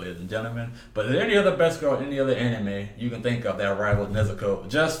podcast now, ladies and gentlemen. But is there any other best girl, any other anime you can think of that rivals Nezuko,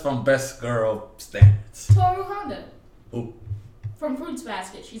 just from best girl standards? Toru Honda. Who? From Fruits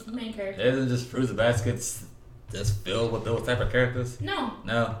Basket. She's the main character. Isn't just Fruits Baskets just filled with those type of characters? No.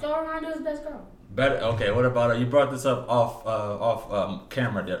 Toru Honda is the best girl. Better. Okay. What about you? Brought this up off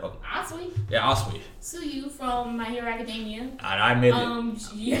camera there. Asui. Yeah, Asui. Suyu from My Hero Academia. And I made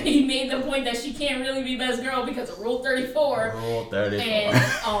it. Yeah, he made the point that she can't really be best girl because of Rule 34. Rule 34.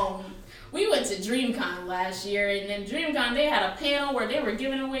 And we went to DreamCon last year, and in DreamCon they had a panel where they were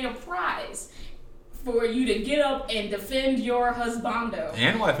giving away a prize for you to get up and defend your husbando.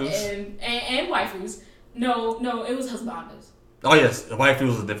 And waifus. And waifus. No, it was husbandos. Oh yes, the waifus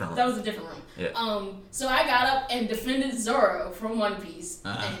was a different room. That was a different room. Yeah. So I got up and defended Zoro from One Piece.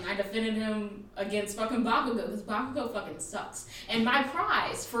 And I defended him against fucking Bakugo, because Bakugo fucking sucks. And my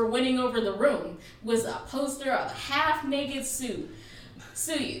prize for winning over the room was a poster of a half-naked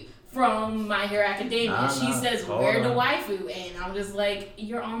Suyu from My Hero Academia. She says, "Where the waifu?" And I'm just like,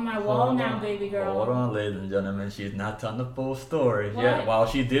 "You're on my wall now, baby girl." Hold on, ladies and gentlemen. She's not telling the full story. What? Yeah, while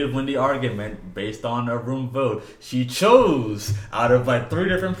she did win the argument based on a room vote, she chose out of like 3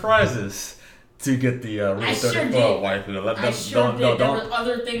 different prizes to get the Rule 34 waifu. I sure did. There were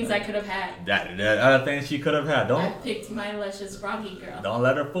other things I could have had. That other things she could have had. I picked my luscious Froggy girl. Don't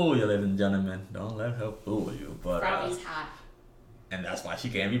let her fool you, ladies and gentlemen. Don't let her fool you. But Froggy's hot. And that's why she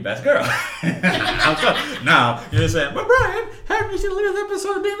can't be best girl. Now, you're saying, but Brian, haven't you seen the latest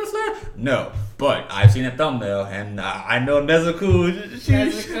episode of Demon Slayer? No, but I've seen a thumbnail, and I know Nezuko.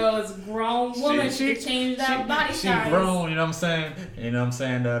 Nezuko is a grown woman. She can change that body size. She grown, you know what I'm saying? You know what I'm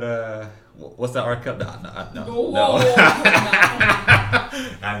saying? That, what's that R. Kelly? No.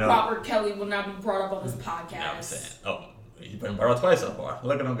 I know. Robert Kelly will not be brought up on this podcast. You know what I'm saying? He's been brought up twice so far.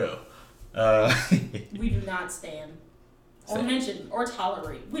 Look at him go. We do not stand. Or mention, or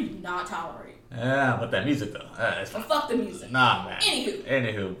tolerate. We do not tolerate. Yeah, but that music though. Fuck the music. Nah, man.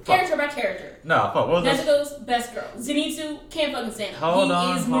 Anywho. Character by character. No, fuck. What was Nezuko's best girl. Zenitsu can't fucking stand him. Hold he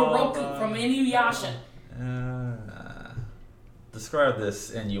on, is Moroku from Inuyasha. Describe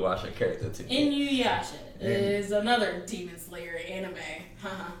this Inuyasha character to me. Inuyasha is another Demon Slayer anime.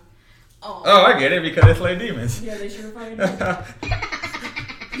 Oh, I get it, because they slay demons. Yeah, they sure fucking do. I'm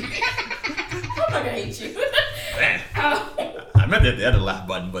not gonna hate you. I meant that the other laugh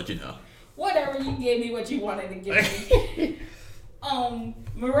button, but you know. Whatever, you gave me what you wanted to give me.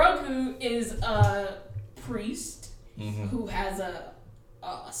 Moroku is a priest who has a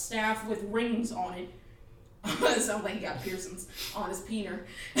staff with rings on it. It sounds like he got piercings on his peener.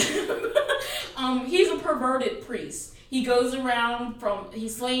 He's a perverted priest. He goes around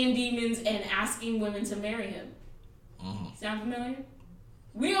he's slaying demons and asking women to marry him. Sound familiar?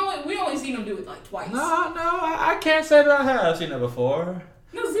 We only seen him do it like twice. No, I can't say that I have seen it before.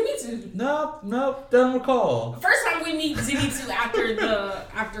 No, Zenitsu. Nope, don't recall. First time we meet Zenitsu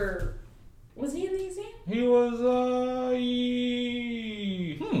after was he in the exam? He was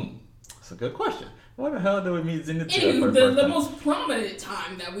that's a good question. What the hell do we meet Zenitsu? Anywho, the most prominent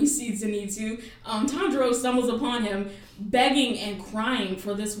time that we see Zenitsu, Tanjiro stumbles upon him begging and crying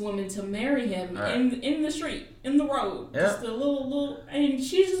for this woman to marry him in the street, in the road. Yep. Just a little, and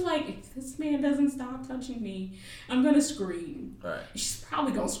she's just like, if this man doesn't stop touching me, I'm gonna scream. Right. She's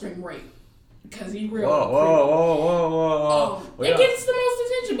probably gonna scream rape. Because he real. Whoa. It gets the most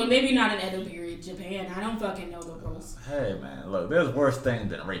attention, but maybe not in Edo period. Japan. I don't fucking know the rules. Hey man, look, there's worse things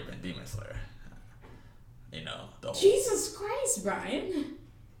than raping Demon Slayer. You know, the whole, Jesus Christ, Brian.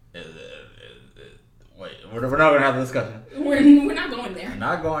 Wait, we're not gonna have a discussion. We're not going there. We're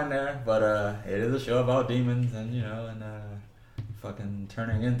not going there, but it is a show about demons and fucking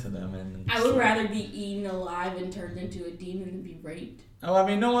turning into them. And I would rather be eaten alive and turned into a demon than be raped. Oh, I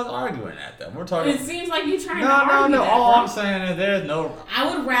mean, no one's arguing that though. We're talking. It seems like you're trying to argue that. All I'm saying is there's no.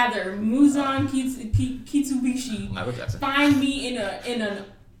 I would rather Muzan Kitsubishi Michael Jackson find me in an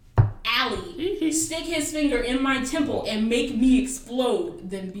alley, stick his finger in my temple, and make me explode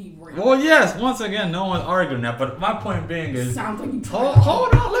than be raped. Well, yes. Once again, no one's arguing that. But my point being is, sounds like you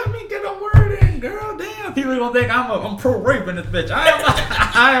hold on, let me get a word in, girl. Damn, people are gonna think I'm pro rape in this bitch.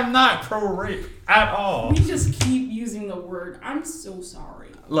 I am not pro rape at all. We just keep using the word. I'm so sorry.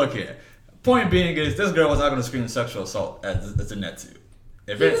 Look here. Point being is, this girl was not gonna scream sexual assault at Zenitsu.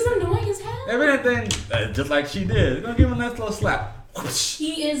 He was annoying as hell. If anything, just like she did, gonna give him a nice little slap.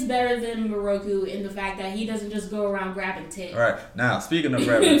 He is better than Moroku in the fact that he doesn't just go around grabbing tit. Alright, now speaking of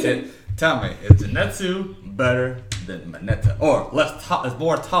grabbing tit, tell me, is Zenitsu better than Mineta? Or is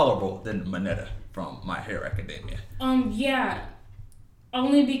more tolerable than Mineta from My Hero Academia? Yeah.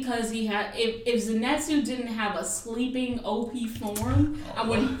 Only because he had if Zenitsu didn't have a sleeping OP form, I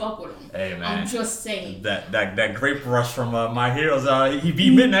wouldn't fuck with him. Hey man, I'm just saying. That grape rush from My Heroes, he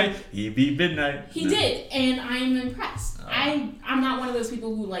beat Midnight. He beat Midnight. He did, and I'm impressed. I'm not one of those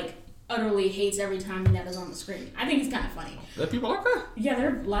people who like utterly hates every time Mineta's on the screen. I think it's kind of funny. There are people like that? Yeah, there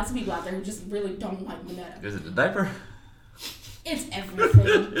are lots of people out there who just really don't like Mineta. Is it the diaper? It's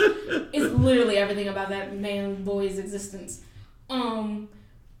everything. It's literally everything about that man boy's existence.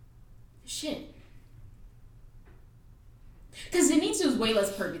 Shit. Because Zenitsu is way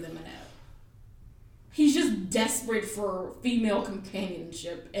less pervy than Mineta. He's just desperate for female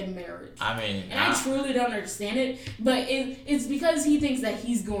companionship and marriage. I mean... And I truly don't understand it, but it's because he thinks that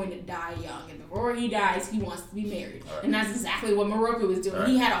he's going to die young, and before he dies, he wants to be married. Right. And that's exactly what Moroku was doing. Right.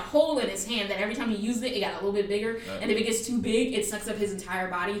 He had a hole in his hand that every time he used it, it got a little bit bigger, right. And if it gets too big, it sucks up his entire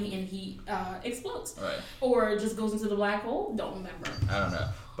body, and he explodes. Right. Or just goes into the black hole. Don't remember. I don't know.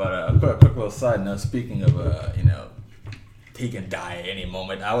 But a quick little side note, speaking of, he can die at any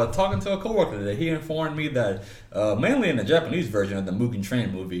moment. I was talking to a coworker today. He informed me that mainly in the Japanese version of the Mugen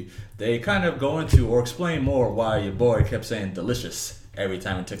Train movie, they kind of go into or explain more why your boy kept saying delicious every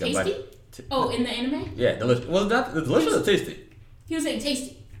time he took a bite. Tasty? In the anime? Yeah, delicious. Was that delicious or tasty? He was saying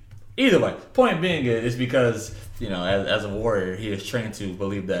tasty. Either way, point being is because, as a warrior, he is trained to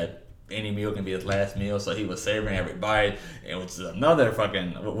believe that any meal can be his last meal, so he was savoring every bite, and which is another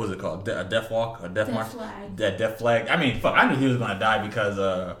fucking, what was it called? A death walk? A death march? Flag. That death flag. I mean, fuck, I knew he was gonna die because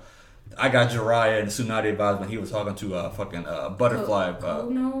I got Jiraiya and Tsunade vibes when he was talking to fucking butterfly.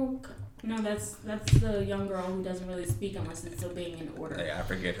 No, that's the young girl who doesn't really speak unless it's obeying an order. Yeah, I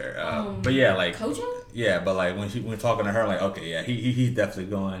forget her. But yeah, like Kojo? Yeah, but like when talking to her, like, okay, yeah, he's definitely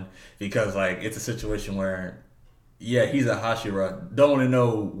going, because like it's a situation where, yeah, he's a Hashira. Don't want to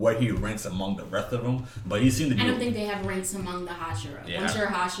know where he ranks among the rest of them, but he seemed to be. I don't think they have ranks among the Hashira. Yeah. Once you're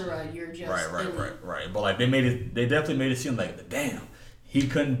Hashira, you're just right. But like they definitely made it seem like, damn, he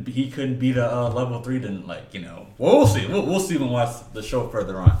couldn't beat a level 3. Then well, we'll see. We'll see when we watch the show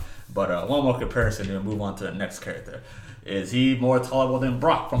further on. But one more comparison, and we'll move on to the next character. Is he more tolerable than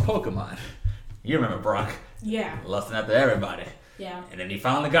Brock from Pokemon? You remember Brock? Yeah. Lusting after everybody. Yeah. And then he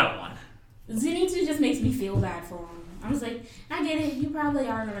finally got one. Zenitsu just makes me feel bad for him. I was like, I get it, you probably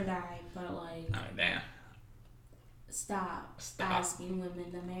are gonna die, but like, oh, damn. Stop asking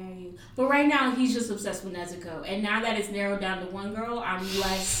women to marry you. But right now, he's just obsessed with Nezuko, and now that it's narrowed down to one girl, I'm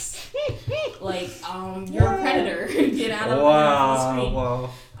less like, you're a predator. Get out of the street. Wow.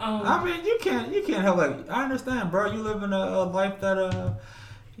 I mean, you can't help I understand, bro. You live in a life that a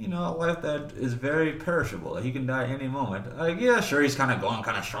life that is very perishable. He can die any moment. Yeah, sure, he's kind of going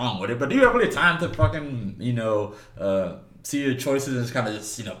kind of strong with it, but do you have really time to fucking, see your choices and kind of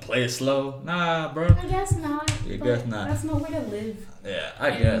just, play it slow? Nah, bro. I guess not. I guess not. That's no way to live. Yeah,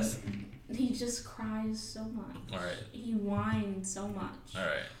 I guess. He just cries so much. All right. He whines so much. All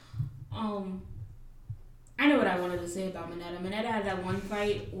right. I know what I wanted to say about Mineta. Mineta had that one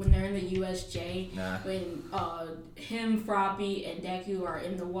fight when they're in the USJ. When him, Froppy, and Deku are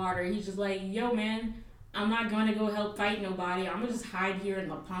in the water. He's just like, yo, man, I'm not going to go help fight nobody. I'm going to just hide here in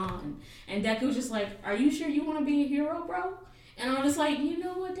the pond. And Deku's just like, are you sure you want to be a hero, bro? And I'm just like, you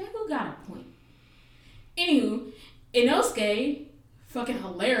know what? Deku got a point. Anywho, Inosuke fucking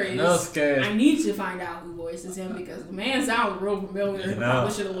hilarious. Inosuke. I need to find out who voices him because the man sounds real familiar. You know,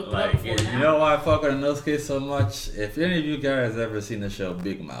 Probably should have looked like, it up before now. You know why I fuck with Inosuke so much? If any of you guys ever seen the show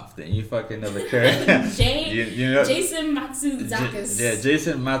Big Mouth, then you fucking never care. you know, Jason Matsuzakis.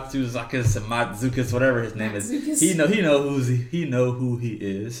 Jason Matsuzakis, whatever his name is. He know who he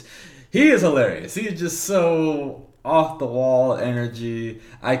is. He is hilarious. He's just so off the wall energy.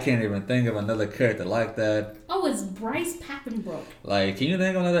 I can't even think of another character like that. Oh, it's Bryce Papenbrook. Like, can you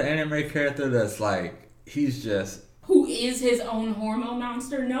think of another anime character that's like, he's just... Who is his own hormone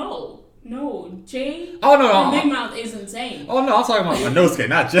monster? No, Jay. Oh, no. Big Mouth is insane. Oh, no, I'm talking about Inosuke,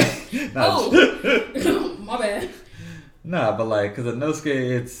 not Jay. Oh, my bad. Nah, but like, because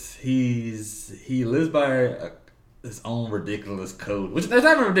Inosuke, he lives by his own ridiculous code, which is not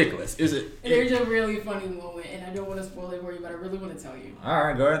even ridiculous, is it? There's a really funny moment, and I don't want to spoil it for you, but I really want to tell you. All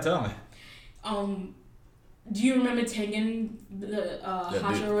right, go ahead and tell me. Do you remember Tengen, the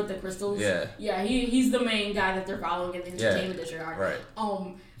Hashira with the crystals? Yeah. Yeah, he's the main guy that they're following in the entertainment district arc. Right.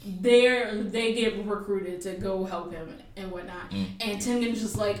 They get recruited to go help him and whatnot. And Tengen's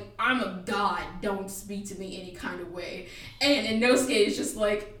just like, I'm a god, don't speak to me any kind of way. And Inosuke is just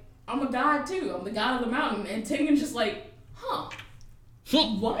like, I'm a god too. I'm the god of the mountain. And Tengen's just like, what? You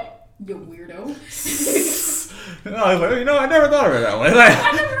weirdo. I was like, I never thought of it that way. Like,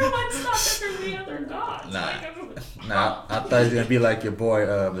 I never realized that there could be other gods. Nah, I thought he was gonna be like your boy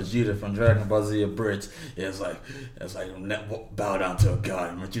Vegeta from Dragon Ball Z Abridged. It's like bow down to a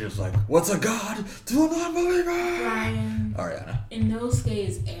god. And Vegeta's like, what's a god to a non-believer? Brian. Ariana. Inosuke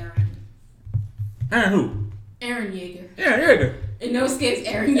is Eren. Eren who? Eren Yeager. Eren Yeager. Inosuke is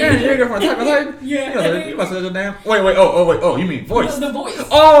Eren Yeager. Eren Yeager from Attack on Titan? Yeah. You must have said the name. Wait. Oh, you mean voice? The voice.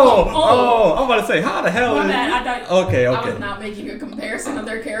 Oh, I'm about to say, how the hell My is bad. I thought Okay. I was not making a comparison of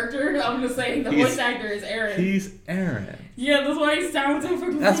their character. I'm just saying the voice actor is Eren. He's Eren. Yeah, that's why he sounds so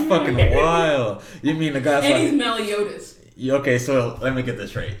fucking That's fucking wild. You mean the guy's and like... he's Meliodas. Okay, so let me get this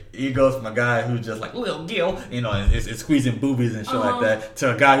straight. He goes from a guy who's just like, Lil Gil, and is squeezing boobies and shit like that,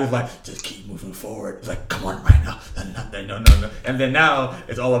 to a guy who's like, just keep moving forward. It's like, come on right now. No. And then now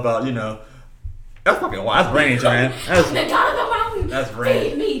it's all about, that's fucking wild. That's range, man. That's the god of the mountain. That's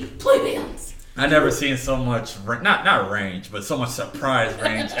range. Feed me, plebeians. I never seen so much, not range, but so much surprise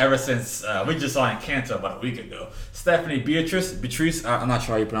range ever since we just saw in Kanto about a week ago. Stephanie Beatrice, I'm not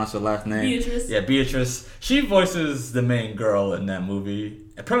sure how you pronounce her last name. Beatrice. Yeah, Beatrice. She voices the main girl in that movie.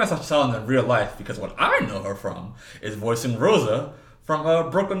 Apparently I saw her in real life because what I know her from is voicing Rosa from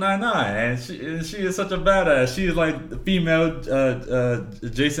Brooklyn Nine-Nine, and she is such a badass. She is like the female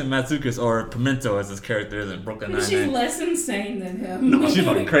Jason Matsukis, or Pimento as his character is in Brooklyn Nine-Nine. She's less insane than him. No, she's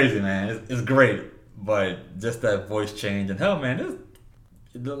fucking crazy, man. It's great, but just that voice change, and hell, man,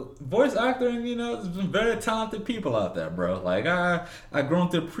 the voice acting, there's been very talented people out there, bro. Like I grown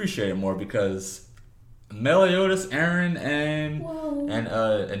to appreciate it more because Meliodas, Eren, and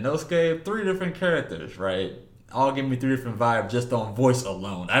Inosuke, 3 different characters, right? All give me 3 different vibes just on voice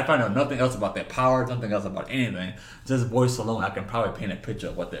alone. I find out nothing else about their power, nothing else about anything. Just voice alone, I can probably paint a picture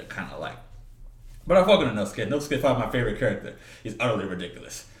of what they're kind of like. But I fuck with Inosuke. Inosuke is probably my favorite character. He's utterly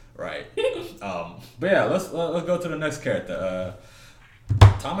ridiculous, right? But yeah, let's go to the next character.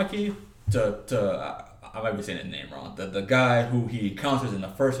 Tamaki, I might be saying his name wrong. The guy who he encounters in the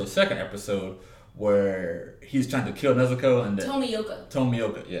first or second episode where he's trying to kill Nezuko and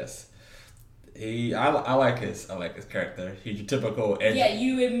Tomioka, yes. I like his character. He's your typical edgy. Yeah,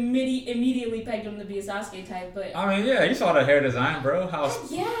 you immediately pegged him to be a Sasuke type, but I mean, yeah, you saw the hair design, bro.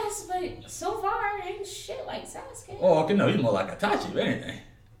 Yes, but so far ain't shit like Sasuke. Oh, okay, no, he's more like Itachi, if anything.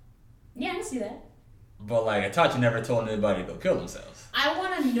 Yeah, I can see that. But like Itachi never told anybody to go kill themselves. I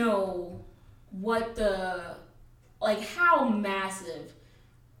want to know what how massive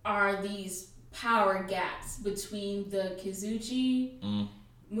are these power gaps between the Kizuchi.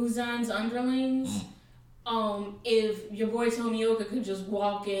 Muzan's underlings. If your boy Tomioka could just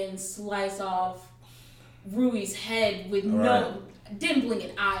walk in, slice off Rui's head with didn't blink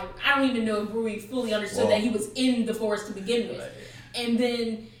an eye. I don't even know if Rui fully understood that he was in the forest to begin with. And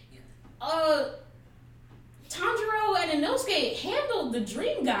then Tanjiro and Inosuke handled the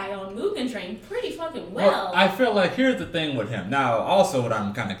dream guy on Mugen Train pretty fucking well. I feel like here's the thing with him. Now, also what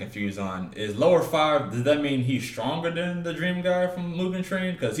I'm kind of confused on is lower 5, does that mean he's stronger than the dream guy from Mugen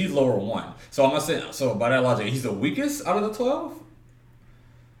Train? Because he's lower 1. So I'm not saying, so by that logic, he's the weakest out of the 12?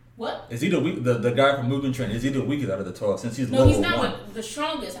 What? Is he the guy from Mugen Train, is he the weakest out of the 12 since he's lower 1? No, he's not the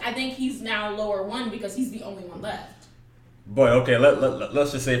strongest. I think he's now lower 1 because he's the only one left. But okay,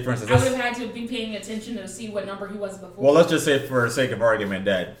 let's just say, for instance, I would have had to be paying attention to see what number he was before. Well, let's just say, for the sake of argument,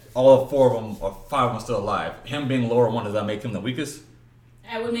 that all 4 of them or 5 of them are still alive. Him being lower 1, does that make him the weakest?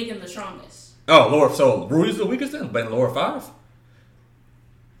 That would make him the strongest. Oh, lower. So Rui's the weakest then, but in lower 5.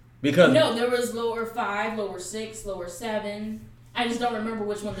 Because no, there was lower 5, lower 6, lower 7. I just don't remember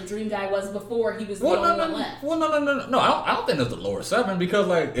which one the dream guy was before he was the only one left. Well, no. I don't think there's the lower 7 because,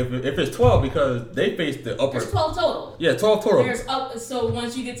 like, if it's 12, because they face the upper. There's 12 total. Yeah, 12 total. There's up. So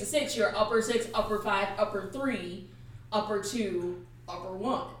once you get to 6, you're upper 6, upper 5, upper 3, upper 2, upper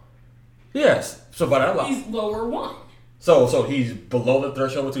 1. Yes. So by that he's lower 1. So he's below the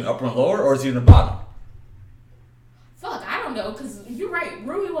threshold between upper and lower, or is he in the bottom? Fuck, I don't know, because you're right.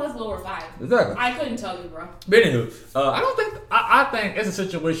 Rui was lower 5. Exactly. I couldn't tell you, bro. But anywho, I think it's a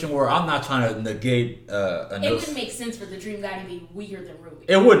situation where I'm not trying to negate. It wouldn't make sense for the dream guy to be weaker than Rui.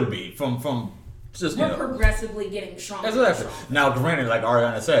 It wouldn't be from just we're progressively getting stronger. Exactly. Now, granted, like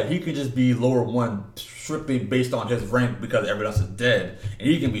Ariana said, he could just be lower 1 strictly based on his rank because everyone else is dead, and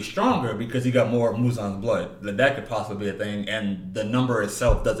he can be stronger because he got more moves on his blood. That could possibly be a thing, and the number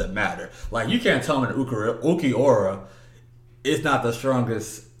itself doesn't matter. Like, you can't tell me that Ukiura is not the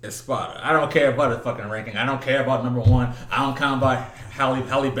strongest Espada. I don't care about his fucking ranking. I don't care about number 1. I don't care about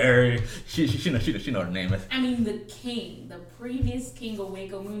Halle Berry. She know what her name is. I mean, the king, the previous king of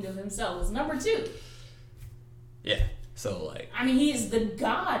Waco Mundo himself was number 2. Yeah. So, like, I mean, he is the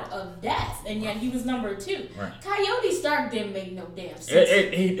god of death, and yet he was number 2. Right. Coyote Stark didn't make no damn sense.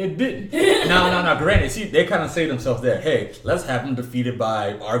 It didn't. No. Granted, see, they kind of say to themselves there, hey, let's have him defeated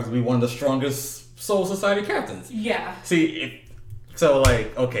by arguably one of the strongest Soul Society captains. Yeah. See,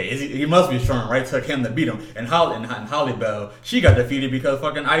 okay, he must be strong, right? To him to beat him. And Holly Bell, she got defeated because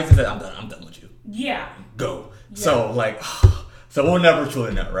fucking Isis said, I'm done with you. Yeah. Go. Yeah. So, like... So we'll never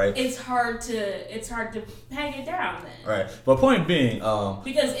truly know, right? It's hard to peg it down then. Right. But point being,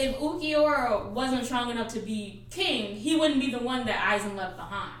 because if Ukiura wasn't strong enough to be king, he wouldn't be the one that Aizen left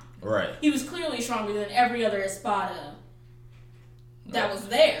behind. Right. He was clearly stronger than every other Espada that was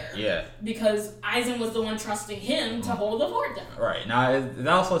there. Yeah. Because Aizen was the one trusting him to hold the fort down. Right. Now, it's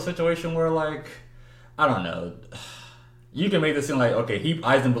also a situation where, like, I don't know. You can make this seem like, okay,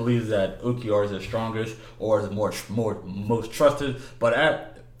 Aizen believes that Ukiura is the strongest or is most trusted,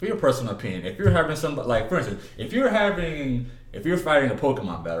 but for your personal opinion, if you're having somebody, like, for instance, if you're fighting a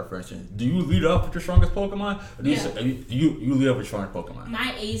Pokemon battle, for instance, do you lead up with your strongest Pokemon? Or do you lead up with your strongest Pokemon?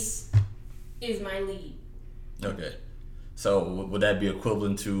 My ace is my lead. Okay. So would that be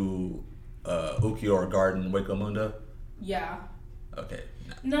equivalent to Ukiura Garden Waco Mundo? Yeah. Okay.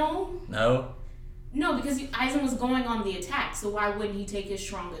 No. No? No, because Aizen was going on the attack, so why wouldn't he take his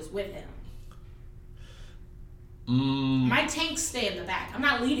strongest with him? My tanks stay in the back. I'm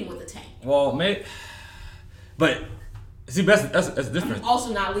not leading with the tank. Well, but see, that's different. I'm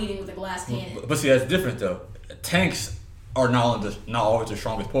also not leading with the glass cannon. But see, that's different though. Tanks are not always the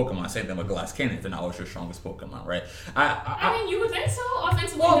strongest Pokemon. Same thing with glass cannons; they're not always your strongest Pokemon, right? I mean, you would think so,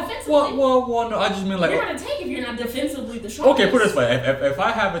 offensively and defensively. Well, no, I just mean like you're gonna take if you're not defensively the strongest. Okay, put it this way: if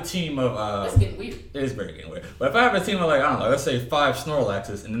I have a team of that's getting weird. It is very getting weird. But if I have a team of, like, I don't know, let's say 5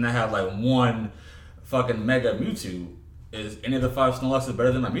 Snorlaxes, and then I have like 1 fucking Mega Mewtwo, is any of the 5 Snorlaxes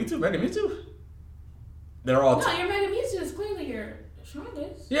better than my Mega Mewtwo? They're all. No, your Mega Mewtwo is clearly your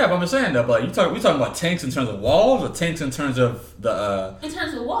strongest. Yeah, but I'm saying that, but we talking about tanks in terms of walls or tanks in terms of the. In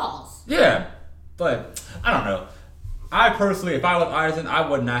terms of walls. Yeah, but I don't know. I personally, if I was Aizen, I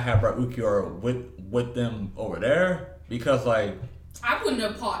would not have brought Ukiura with them over there because, like, I wouldn't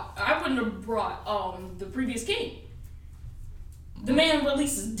have brought the previous king. The man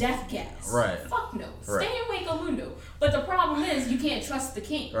releases death gas. Right. Fuck no. Right. Stay in Waco Mundo. But the problem is you can't trust the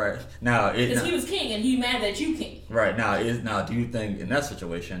king. Right. Now, because he was king and he mad that you king. Right. Now, do you think in that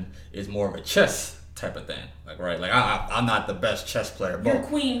situation is more of a chess type of thing? Like, right. Like, I'm not the best chess player. But your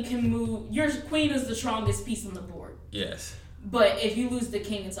queen can move. Your queen is the strongest piece on the board. Yes. But if you lose the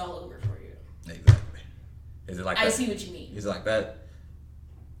king, it's all over for you. Exactly. Is it like that? I see what you mean. Is it like that?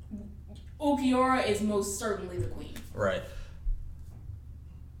 Ukiura is most certainly the queen. Right.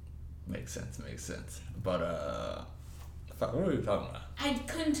 Makes sense. But, what were we talking about? I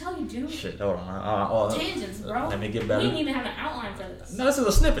couldn't tell you, dude. Shit, hold on. Tangents, bro. Let me get better. We didn't even have an outline for this. No, this is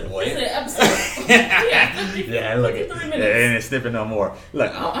a snippet, boy. This is an episode. yeah, look, it ain't a snippet no more.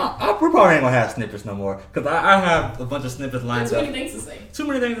 Look, we probably ain't gonna have snippets no more because I have a bunch of snippets lined up. Too many things to say. Too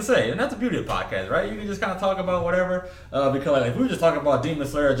many things to say, and that's the beauty of podcasts, right? You can just kind of talk about whatever. Because, like, if we were just talking about Demon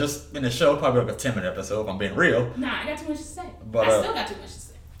Slayer just in the show, probably like a 10-minute episode. If I'm being real. Nah, I got too much to say. But, I still got too much to say.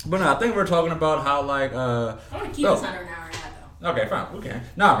 But no, I think we're talking about how, like, I want to keep this under an hour and a half, though. Okay, fine. Okay.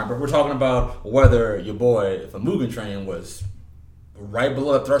 Now, remember, we're talking about whether your boy, if a Mugen Train was right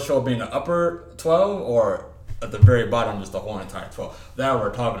below the threshold being an upper 12 or at the very bottom just the whole entire 12. That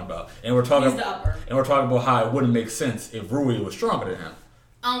we're talking about. And we're talking He's the upper. And we're talking about how it wouldn't make sense if Rui was stronger than him.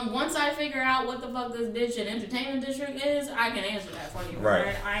 Once I figure out what the fuck this bitch in entertainment district is, I can answer that for you.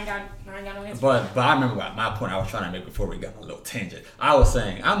 Right. I ain't got no answer. But I remember my point I was trying to make before we got a little tangent. I was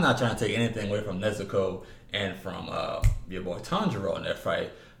saying I'm not trying to take anything away from Nezuko and from your boy Tanjiro in that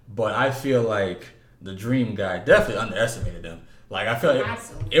fight, but I feel like the Dream guy definitely underestimated him. Like I feel like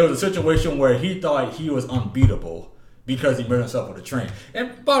it was a situation where he thought he was unbeatable because he murdered himself with a train.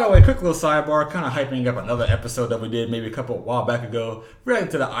 And by the way, quick little sidebar, kind of hyping up another episode that we did maybe a while back ago,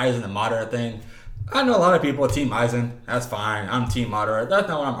 related to the Aizen and Madara thing. I know a lot of people are Team Aizen. That's fine. I'm Team Madara. That's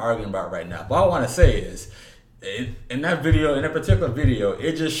not what I'm arguing about right now. But what I want to say is, in that particular video,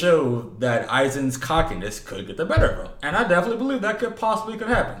 it just showed that Aizen's cockiness could get the better of him. And I definitely believe that could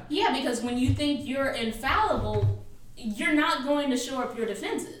happen. Yeah, because when you think you're infallible, you're not going to shore up your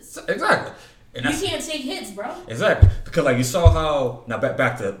defenses. Exactly. And you can't take hits, bro. Exactly. Because like you saw how, now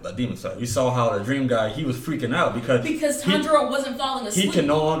back to the demon side, you saw how the Dream guy, he was freaking out because Tanjiro wasn't falling asleep. He can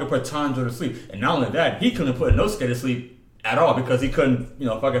no longer put Tanjiro to sleep. And not only that, he couldn't put Inosuke to sleep at all because he couldn't,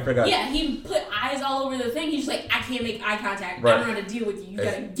 fucking figure out. Yeah, he put eyes all over the thing. He's just like, I can't make eye contact. Right. I don't know how to deal with you. You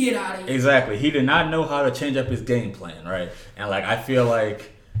gotta get out of here. Exactly. He did not know how to change up his game plan, right? And like, I feel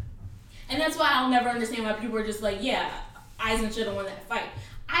like... And that's why I'll never understand why people are just like, yeah, Aizen should have won that fight.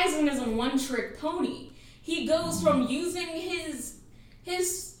 Aizen is a one-trick pony. He goes from using his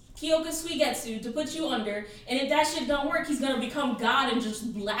Kyoka Suigetsu to put you under, and if that shit don't work, he's gonna become God and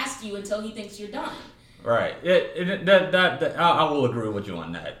just blast you until he thinks you're done. Right. I will agree with you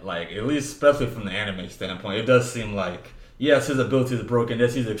on that. Like, at least, especially from the anime standpoint, it does seem like, yes, his ability is broken.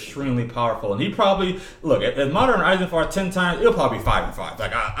 Yes, he's extremely powerful, and he probably look if Madara and Aizen fought 10 times, it'll probably be 5-5.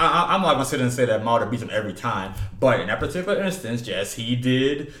 Like, I'm not gonna sit and say that Madara beats him every time, but in that particular instance, yes, he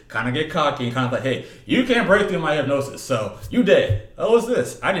did kind of get cocky and kind of like, hey, you can't break through my hypnosis, so you dead. Oh, what's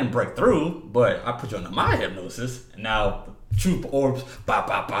this? I didn't break through, but I put you under my hypnosis, and now. Troop orbs,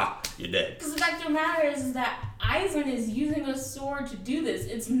 you're dead. Because the fact of the matter is that Aizen is using a sword to do this.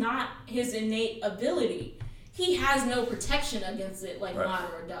 It's not his innate ability. He has no protection against it like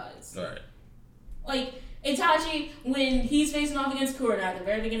Madara does. Right. Like, Itachi, when he's facing off against Kurenai at the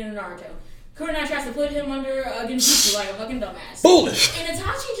very beginning of Naruto, Kurenai tries to put him under a Genjutsu like a fucking dumbass. Foolish! And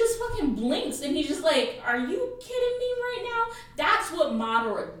Itachi just fucking blinks and he's just like, are you kidding me right now? That's what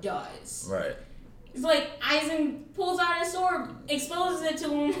Madara does. Right. It's like Aizen pulls out his sword, exposes it to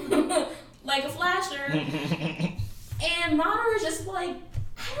him like a flasher, and Madara's just like,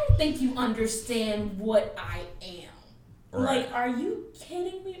 I don't think you understand what I am. Right. Like, are you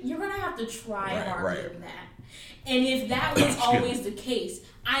kidding me? You're gonna have to try harder than that. And if that was always the case,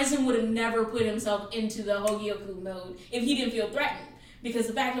 Aizen would have never put himself into the Hogyoku mode if he didn't feel threatened. Because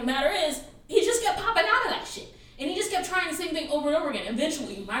the fact of the matter is, he just kept popping out of that shit. And he just kept trying the same thing over and over again.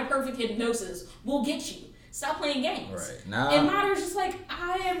 Eventually, my perfect hypnosis will get you. Stop playing games. Right. Now, and Madara's just like,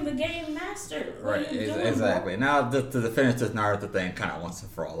 I am the game master. What are you doing, exactly. Bro? Now, to finish this Naruto thing kind of once and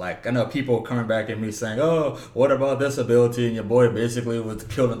for all. Like, I know people coming back at me saying, oh, what about this ability? And your boy basically was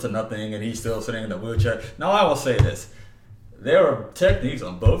killed into nothing and he's still sitting in the wheelchair. Now, I will say this. There are techniques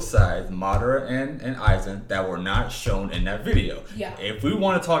on both sides, Madara and Aizen, that were not shown in that video. Yeah. If we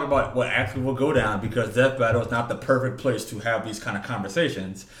want to talk about what actually will go down, because Death Battle is not the perfect place to have these kind of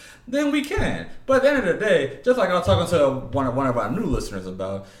conversations, then we can. But at the end of the day, just like I was talking to one of our new listeners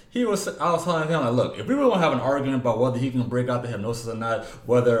about, I was telling him, like, look, if we really want to have an argument about whether he can break out the hypnosis or not,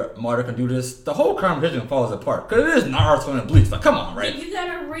 whether Madara can do this, the whole conversation falls apart. Because it is Naruto and Bleach. Like, come on, right? But you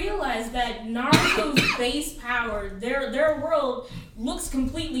gotta realize that Naruto's base power, their world looks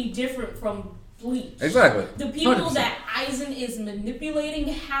completely different from Bleach. Exactly. The people 100%. That Aizen is manipulating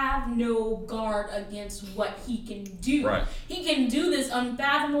have no guard against what he can do. Right. He can do this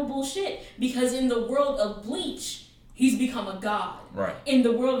unfathomable shit because in the world of Bleach, he's become a god. Right. In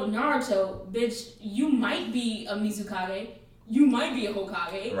the world of Naruto, bitch, you might be a Mizukage, you might be a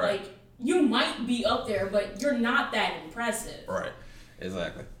Hokage, right. like, you might be up there, but you're not that impressive. Right.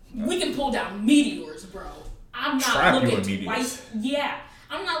 Exactly. We can pull down meteors, bro. I'm not looking twice. Yeah.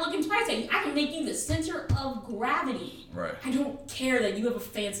 I'm not looking twice at you. I can make you the center of gravity. Right. I don't care that you have a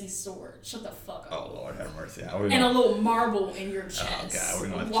fancy sword. Shut the fuck up. Oh, Lord have mercy. And a little marble in your chest. Oh,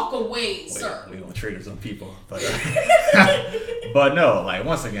 God. Walk away, sir. We're going to trigger some people. But, but no, like,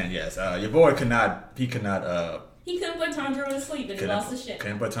 once again, yes. Your boy he couldn't put Tanjiro to sleep and he lost his shit.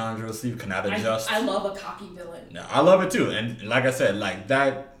 Couldn't put Tanjiro to sleep, cannot adjust. I love a cocky villain. No, I love it too. And like I said, like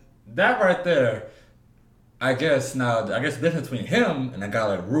that right there, I guess the difference between him and a guy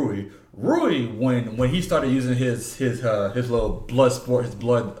like Rui, when he started using his little blood sport, his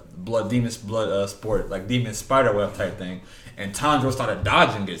blood demon sport, like demon spider web type thing, and Tanjiro started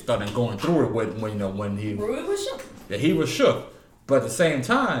dodging it, started going through it when he Rui was shook. Yeah, he was shook. But at the same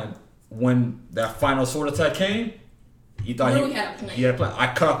time, when that final sword attack came, he thought he had a plan.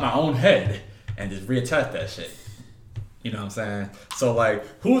 I cut off my own head and just reattached that shit. You know what I'm saying? So, like,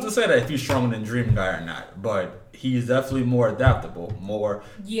 who's to say that if he's stronger than Dream Guy or not? But he's definitely more adaptable.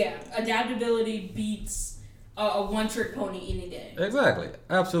 Yeah, adaptability beats a one-trick pony any day. Exactly.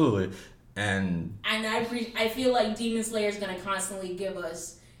 Absolutely. And I feel like Demon Slayer is going to constantly give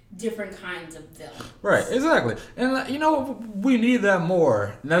us different kinds of villains. Right, exactly. And, you know, we need that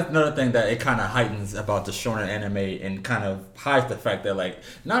more. And that's another thing that it kind of heightens about the shonen anime and kind of hides the fact that, like,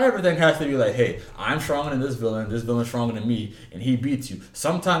 not everything has to be like, hey, I'm stronger than this villain's stronger than me, and he beats you.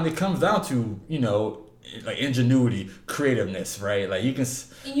 Sometimes it comes down to, you know, like, ingenuity, creativeness, right? Like, you can...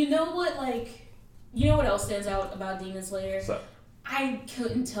 And you know what, like, you know what else stands out about Demon Slayer? So, I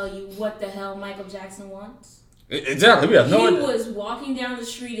couldn't tell you what the hell Michael Jackson wants. Exactly. We have no idea. He was walking down the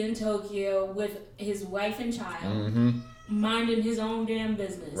street in Tokyo with his wife and child, minding his own damn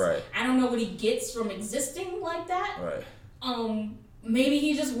business. Right. I don't know what he gets from existing like that. Right. Maybe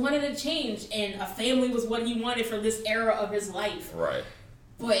he just wanted a change, and a family was what he wanted for this era of his life. Right.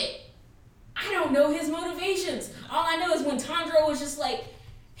 But I don't know his motivations. All I know is when Tanjiro was just like,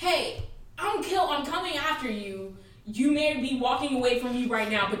 "Hey, I'm coming after you. You may be walking away from me right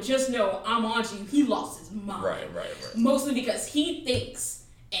now, but just know I'm on to you." He lost his mind. Right. Mostly because he thinks,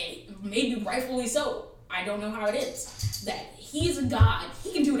 and maybe rightfully so, I don't know how it is, that he's a god.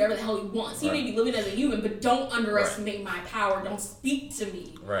 He can do whatever the hell he wants. He may be living as a human, but don't underestimate my power. Don't speak to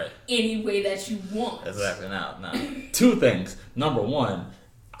me any way that you want. Exactly. Now, two things. Number one,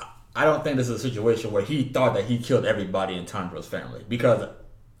 I don't think this is a situation where he thought that he killed everybody in Tanjiro's family, because...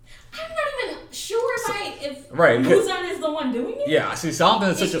 I'm not even sure if Muzan is the one doing it. Yeah, see, so I don't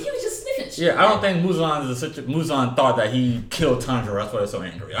think it's such a... He was just sniffing shit. Yeah, I don't think Muzan thought that he killed Tanjiro. That's why he's so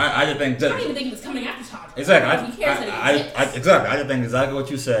angry. I just think... I don't even think he was coming after Tanjiro. Exactly. He cares that he exists. Exactly. I just think exactly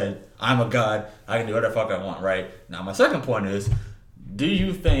what you said. I'm a god. I can do whatever the fuck I want, right? Now, my second point is, do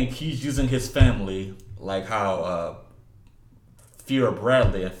you think he's using his family like how... Fear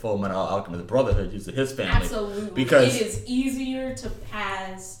Bradley and Full Metal Alchemist Brotherhood used his family? Absolutely. Because it is easier to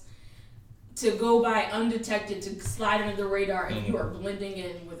go by undetected, to slide under the radar, and you are blending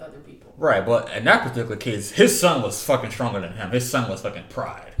in with other people. Right, but in that particular case, his son was fucking stronger than him. His son was fucking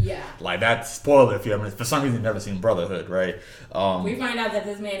Pride. Yeah. Like, that's spoiler if you haven't... For some reason, you've never seen Brotherhood, right? We find out that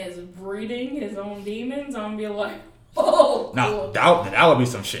this man is breeding his own demons. I'm gonna be like, oh, now, that would be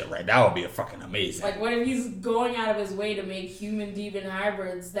some shit, right? That would be fucking amazing. Like, what if he's going out of his way to make human-demon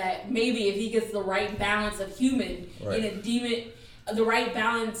hybrids that maybe if he gets the right balance of human in a demon... The right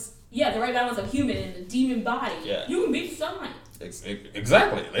balance of human in a demon body, you can beat someone.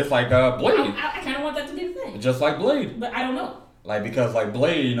 Exactly. It's like Blade. I kind of want that to be the thing. Just like Blade. But I don't know. Like, because like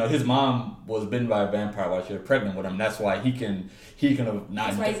Blade, you know, his mom was bitten by a vampire while she was pregnant with him. That's why he can not...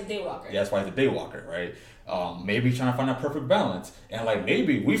 That's why he's a daywalker. Yeah, that's why he's a daywalker, right? Maybe he's trying to find that perfect balance. And like,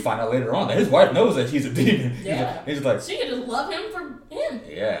 maybe we find out later on that his wife knows that he's a demon. Yeah. He's like... She could just love him for him.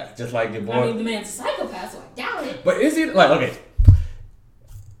 Yeah, just like your boy... I mean, the man's a psychopath, so I doubt it. But is he... Like, okay...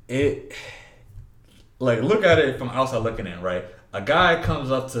 Like, look at it from outside looking in, right? A guy comes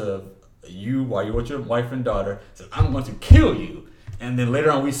up to you while you're with your wife and daughter, says, "I'm going to kill you," and then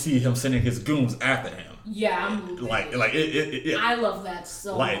later on we see him sending his goons after him. Yeah, I love that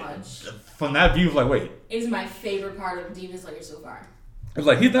so much. From that view, like, wait, it's my favorite part of Demon Slayer so far. It's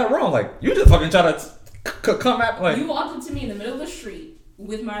like, he's not wrong. Like, you just fucking try to come at, like, you walked up to me in the middle of the street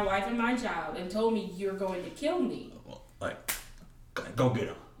with my wife and my child and told me you're going to kill me. Like, go get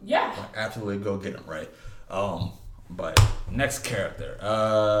him. Yeah. Like, absolutely go get him, right? But next character.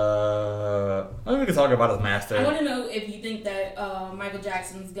 Maybe we can talk about his master. I want to know if you think that Michael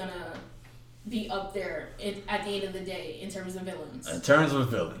Jackson's gonna be up there at the end of the day in terms of villains. In terms of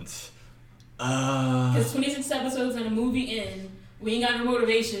villains. Because 26 episodes and a movie in, we ain't got no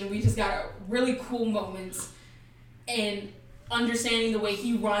motivation. We just got really cool moments. And understanding the way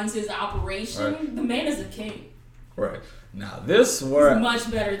he runs his operation, right. The man is a king. Right. Now, this were... It's much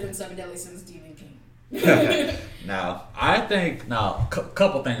better than Seven Deadly Sins Demon King. Now, I think... Now,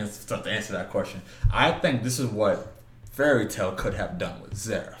 couple things to answer that question. I think this is what Fairy Tail could have done with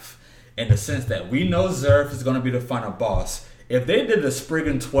Zeref. In the sense that we know Zeref is going to be the final boss. If they did the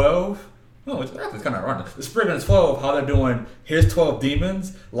Spriggan 12... No, it's actually kind of ironic. The Spriggan 12, how they're doing his 12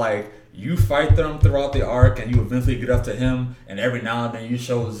 demons, like... You fight them throughout the arc, and you eventually get up to him, and every now and then you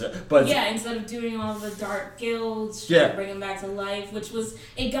show... But yeah, instead of doing all the dark guilds, bring him back to life, which was...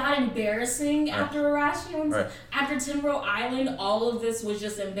 It got embarrassing after Arashians. Right. After Timro Island, all of this was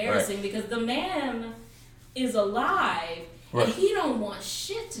just embarrassing because the man is alive, and he don't want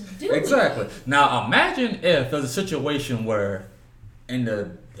shit to do with it. Now, imagine if there's a situation where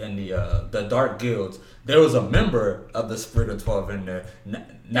the Dark Guilds, there was a member of the Spirited 12 in there.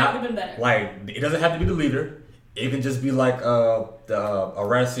 That would have been better. Like, it doesn't have to be the leader. It can just be like the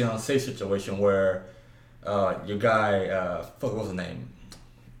Aracion Say situation where your guy, what was his name?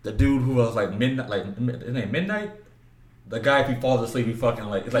 The dude who was like his name Midnight? The guy, if he falls asleep, he fucking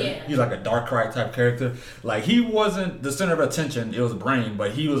like, it's like he's like a Darkrai type character. Like, he wasn't the center of attention, it was Brain,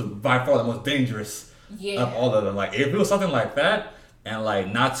 but he was by far the most dangerous of all of them. Like, if it was something like that, and like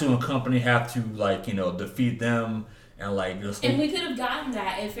Natsu and company have to like, defeat them and like just. And we could have gotten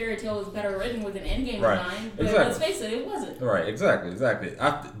that if Fairy Tail was better written with an endgame in mind. But let's face it wasn't. Right, exactly.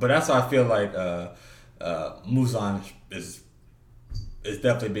 But that's how I feel like Muzan is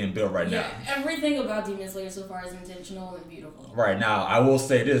definitely being built right now. Yeah, everything about Demon Slayer so far is intentional and beautiful. Right now, I will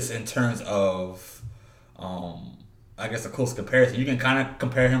say this in terms of, I guess a close comparison. You can kind of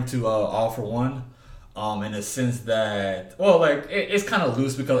compare him to All for One. In the sense that, well, like, it's kind of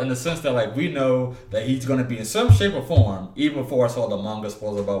loose because in the sense that, like, we know that he's going to be in some shape or form, even before I saw the manga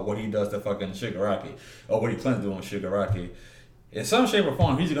spoilers about what he does to fucking Shigaraki, or what he plans to do with Shigaraki. In some shape or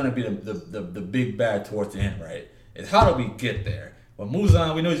form, he's going to be the big bad towards the end, right? It's how do we get there? Well,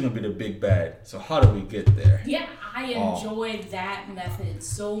 Muzan, we know he's going to be the big bad, so how do we get there? Yeah, I enjoyed that method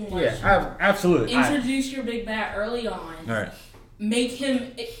so much. Yeah, absolutely. Introduce your big bad early on. All right. Make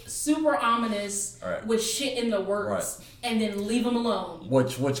him super ominous with shit in the works, and then leave him alone.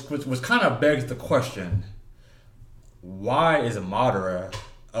 Which kind of begs the question: why is Madara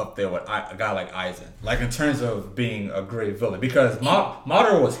up there with a guy like Aizen? Like, in terms of being a great villain, because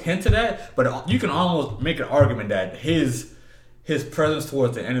Madara was hinted at, but you can almost make an argument that his presence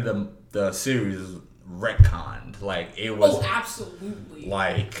towards the end of the series is retconned. Like, it was. Oh, absolutely.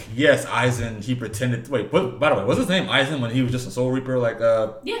 Like, yes, Aizen, he pretended. Wait, by the way, was his name Aizen when he was just a Soul Reaper? Like,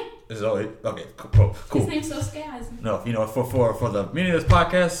 yeah. Okay, cool. His name's Sosuke Aizen. No, for the meaning of this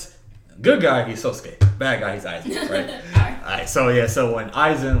podcast, good guy, he's Sosuke. Bad guy, he's Aizen, right? Alright, so when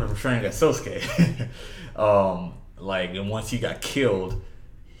Aizen was portraying as Sosuke, and once he got killed,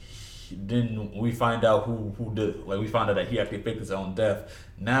 then we find out who did. Like, we found out that he actually faked his own death.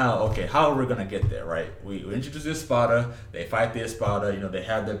 Now, okay, how are we gonna get there, right? We introduce the Espada. They fight the Espada. They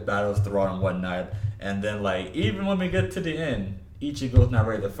have their battles throughout and whatnot. And then, like, even when we get to the end, Ichigo's not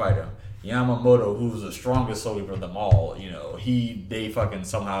ready to fight him. Yamamoto, who's the strongest Soul Reaper of them all, they fucking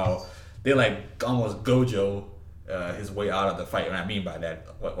somehow, they like almost Gojo his way out of the fight. And I mean by that,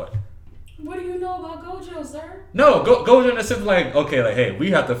 what? What do you know about Gojo, sir? No, Gojo in the sense like, okay, like, hey, we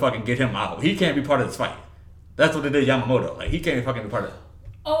have to fucking get him out. He can't be part of this fight. That's what they did Yamamoto. Like, he can't fucking be part of it.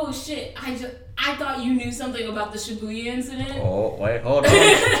 Oh shit! I thought you knew something about the Shibuya incident. Oh wait, hold on.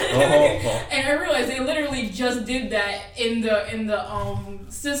 Oh. And I realized they literally just did that in the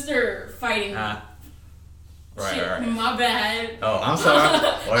sister fighting. Right. My bad. Oh, I'm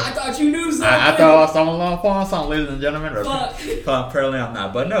sorry. I thought you knew something. I thought I was on a long phone song, ladies and gentlemen. Fuck. Apparently I'm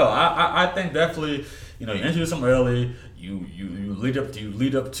not. But no, I think definitely, you introduce them early. You lead up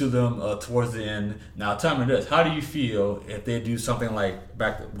to them towards the end. Now tell me this: how do you feel if they do something like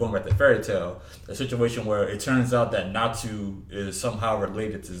going back to Fairy Tail, a situation where it turns out that Natsu is somehow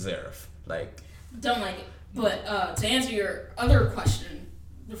related to Zeref? Like, don't like it. But to answer your other question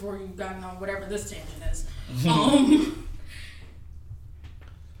before you got on whatever this tangent is,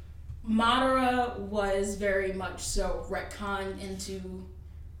 Madara was very much so retconned into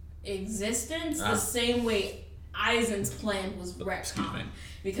existence the same way Aizen's plan was retconned,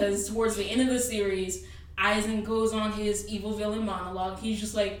 because towards the end of the series, Aizen goes on his evil villain monologue. He's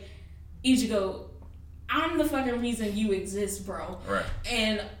just like, Ichigo, I'm the fucking reason you exist, bro. Right.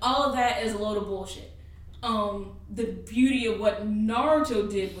 And all of that is a load of bullshit. The beauty of what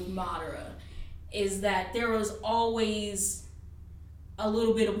Naruto did with Madara is that there was always a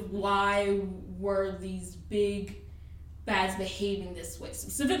little bit of why were these big bads behaving this way,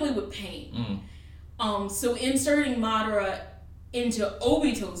 specifically with Pain. So inserting Madara into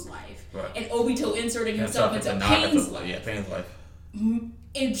Obito's life, and Obito inserting himself into Pain's life. Yeah, Pain's life.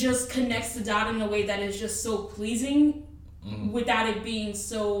 It just connects the dot in a way that is just so pleasing without it being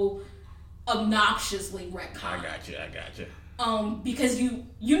so obnoxiously retconned. I got you. Because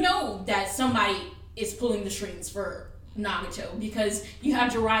you know that somebody is pulling the strings for Nagato, because you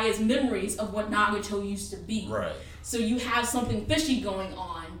have Jiraiya's memories of what Nagato used to be. Right. So you have something fishy going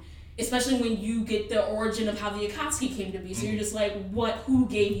on, especially when you get the origin of how the Akatsuki came to be. So you're just like, who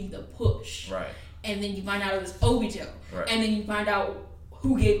gave you the push? Right. And then you find out it was Obito. Right. And then you find out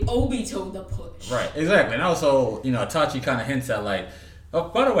who gave Obito the push. Right, exactly. And also, Itachi kind of hints at, like, oh,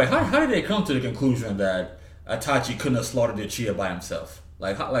 by the way, how did they come to the conclusion that Itachi couldn't have slaughtered Uchiha by himself?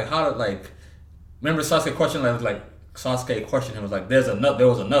 Remember Sasuke question, like, Sasuke questioned him, was like, there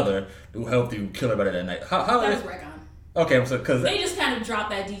was another who helped you kill everybody that night. How that was retcon. Okay, so because they just kind of dropped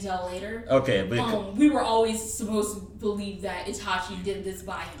that detail later. Okay, but we were always supposed to believe that Itachi did this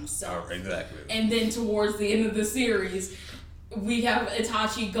by himself. Oh, exactly. And then towards the end of the series, we have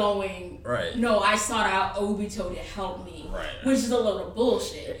Itachi going, right. No, I sought out Obito to help me, right. Which is a load of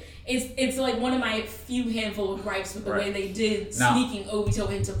bullshit. It's like one of my few handful of gripes with the way they did sneaking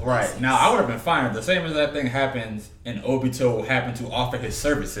Obito into places. Right. Now, I would have been fine. The same as that thing happens, and Obito happened to offer his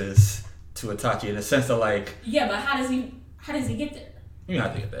services to Itachi in the sense of like... Yeah, but how does he get there? You don't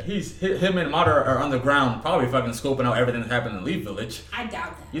have to get there. Him and Madara are underground, probably fucking scoping out everything that happened in Leaf Village. I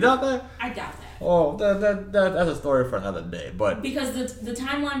doubt that. You doubt that? I doubt that. Oh, that's a story for another day, but... Because the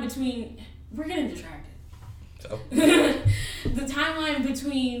timeline between... We're getting distracted. So? The timeline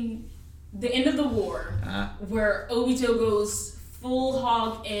between the end of the war, where Obito goes full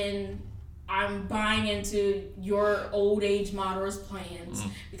hog and I'm buying into your old age Madara's plans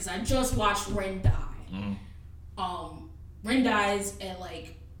because I just watched Ren die. Ren dies at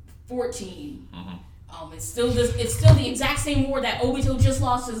like 14. It's still the exact same war that Obito just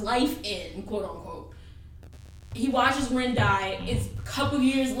lost his life in, quote unquote. He watches Ren die. It's a couple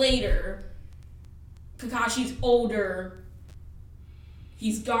years later. Kakashi's older.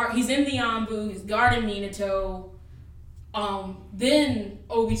 He's in the Anbu. He's guarding Minato. Then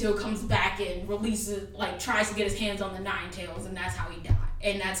Obito comes back and tries to get his hands on the Nine Tails, and that's how he died.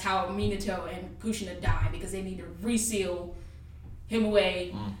 And that's how Minato and Kushina die, because they need to reseal him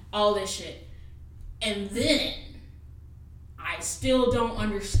away, all this shit. And then, I still don't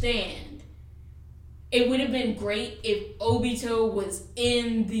understand. It would have been great if Obito was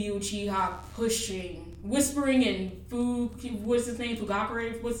in the Uchiha whispering in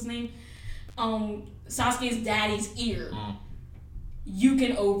Sasuke's daddy's ear. You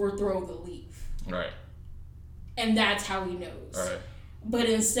can overthrow the leaf. Right. And that's how he knows. Right. But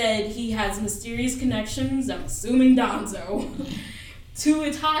instead, he has mysterious connections, I'm assuming Danzo, to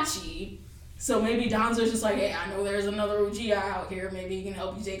Itachi. So maybe Danzo's just like, hey, I know there's another Uchiha out here. Maybe he can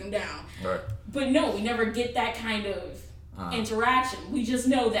help you take him down. Right. But no, we never get that kind of interaction. We just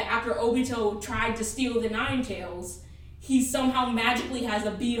know that after Obito tried to steal the Nine Tails, he somehow magically has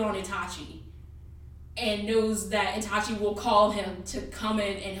a bead on Itachi and knows that Itachi will call him to come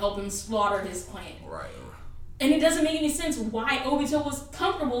in and help him slaughter his clan. Right. And it doesn't make any sense why Obito was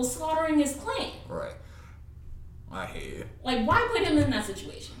comfortable slaughtering his clan. Right. I hear you. Like, why put him in that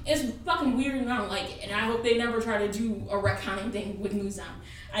situation? It's fucking weird and I don't like it. And I hope they never try to do a retconning thing with Muzan.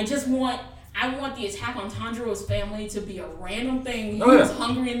 I want the attack on Tanjiro's family to be a random thing. He was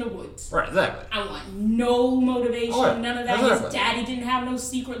hungry in the woods. Right, exactly. I want no motivation, none of that. Exactly. His daddy didn't have no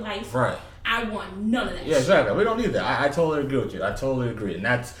secret life. Right. I want none of that shit. Exactly. We don't need that. I totally agree with you. I totally agree. And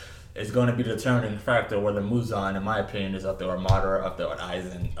it's going to be the determining factor whether Muzan, in my opinion, is up there, or Madara up there, or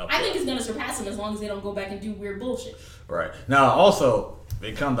Aizen up there. I think it's going to surpass him as long as they don't go back and do weird bullshit. Right. Now, also,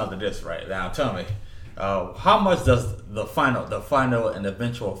 it comes down to this, right? Now, tell me, how much does the final and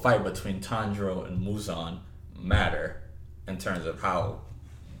eventual fight between Tanjiro and Muzan matter in terms of how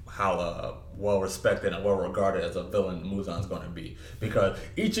well respected and well regarded as a villain Muzan's going to be? Because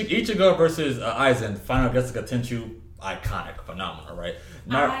Ichigo versus Aizen, final Getsuga Tenchu, iconic, phenomenal, right?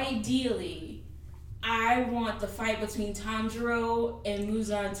 Ideally, I want the fight between Tanjiro and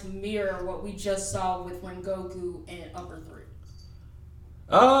Muzan to mirror what we just saw with Rengoku and Upper 3.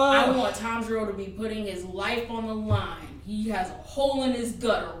 I want Tanjiro to be putting his life on the line. He has a hole in his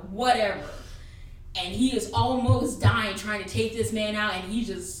gut or whatever. And he is almost dying trying to take this man out, and he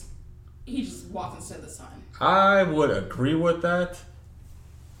just walks into the sun. I would agree with that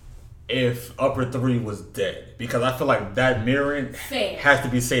if Upper 3 was dead. Because I feel like that mirroring has to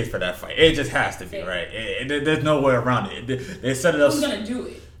be safe for that fight. It just has to be, right? There's no way around it. They set it up. Who's going to do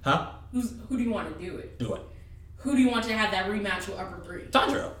it? Huh? Who do you want to do it? Do it. Who do you want to have that rematch with Upper 3?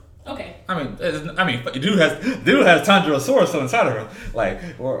 Tanjiro. Okay. I mean, dude has Tanjiro's sword still inside of him. Like,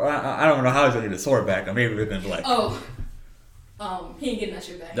 or I don't know how he's gonna get his sword back. Or maybe we're gonna be like, he ain't getting that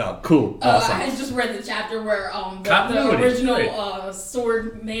shit back. No, cool. Awesome. I just read the chapter where the original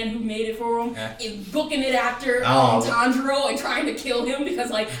sword man who made it for him is booking it after Tanjiro and trying to kill him because,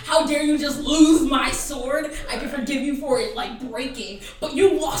 like, how dare you just lose my sword? I can forgive you for it, like, breaking, but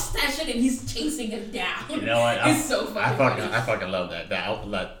you lost that shit and he's chasing him down. You know what? It's so funny. I fucking love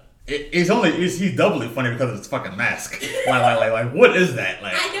that. He's doubly funny because of his fucking mask. like, what is that?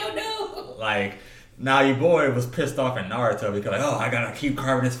 Like, I don't know. Like, now your boy was pissed off in Naruto because like, I gotta keep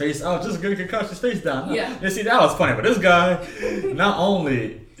carving his face. Just gonna cut his face down. Yeah. You see, that was funny. But this guy, not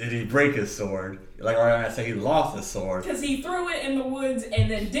only did he break his sword, Like I said, he lost his sword. Because he threw it in the woods and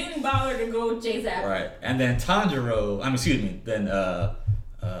then didn't bother to go chase after it. Right. And then then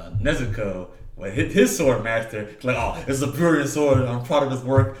Nezuko, when his sword master, like, oh, it's a brilliant sword. I'm proud of his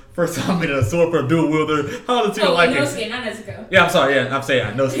work. First time I made a sword for a dual wielder. How does he like Inosuke, it? not Nezuko. Yeah, I'm sorry. Yeah, I'm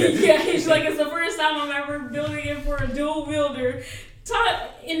saying Inosuke. Yeah, he's like, it's the first time I'm ever building it for a dual wielder.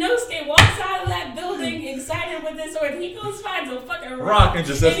 Inosuke walks out of that building excited with his sword. He goes finds a fucking rock and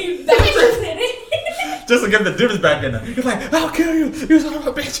just he bashes it. Just to get the difference back in there. He's like, I'll kill you. You son of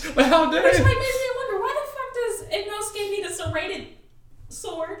a bitch. Like, how dare you? Which like makes me wonder, why the fuck does Inosuke need a serrated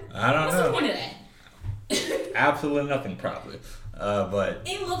sword? I don't know. What's the point of that? Absolutely nothing, probably. But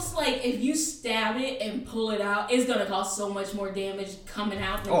it looks like if you stab it and pull it out, it's gonna cause so much more damage coming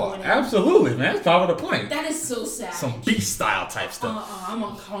out than going in. Absolutely, man. That's probably the point. That is so sad. Some beast style type stuff. I'm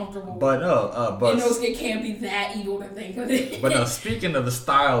uncomfortable. But Inosuke can't be that evil to think of it. But no, speaking of the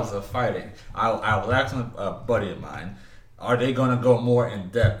styles of fighting, I was asking a buddy of mine, are they gonna go more in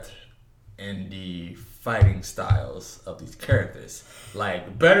depth in the fighting styles of these characters?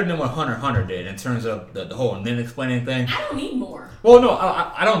 Like, better than what Hunter x Hunter did in terms of the whole nin explaining thing. I don't need more. Well, no,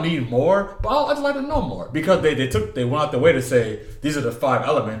 I don't need more, but I'd like to know more. Because they went out their way to say, these are the 5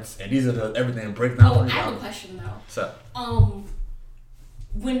 elements, and these are the everything breaks down. Oh, I have a question, though. So?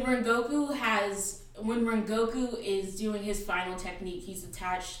 When Rengoku is doing his final technique, he's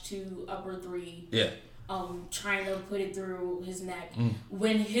attached to upper 3. Yeah. Trying to put it through his neck.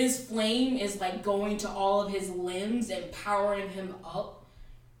 When his flame is like going to all of his limbs and powering him up,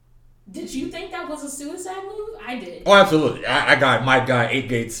 did you think that was a suicide move? I did. Oh, absolutely. I got my guy 8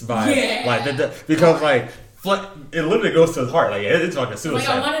 Gates vibe. Yeah. Like because like it literally goes to his heart. Like it's like a suicide.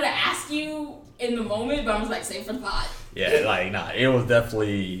 Like I wanted to ask you in the moment, but I was like, save for the pod. Yeah, like nah, it was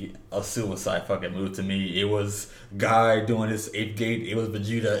definitely a suicide fucking move to me. It was Guy doing his 8th gate. It was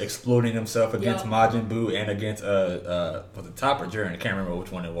Vegeta exploding himself against Majin Buu and against was it Top or Jiren? I can't remember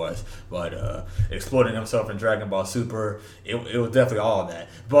which one it was, but exploding himself in Dragon Ball Super. It was definitely all of that.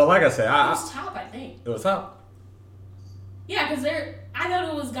 But like I said, it was Top, I think. It was Top. Yeah, because I thought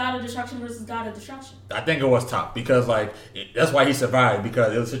it was God of Destruction versus God of Destruction. I think it was Top because that's why he survived,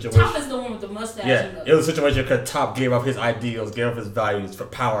 because it was a situation. Top is the one with the mustache. Yeah, it was a situation because Top gave up his ideals, gave up his values for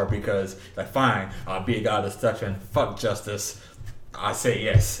power because like fine, I'll be a God of Destruction. Fuck justice. I say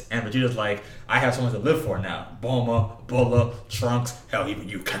yes. And Vegeta's like, I have someone to live for now. Bulma, Bulla, Trunks, hell, even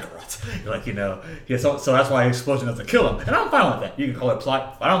you, Kakarot. Like, yeah, so that's why explosion doesn't kill him. And I'm fine with that. You can call it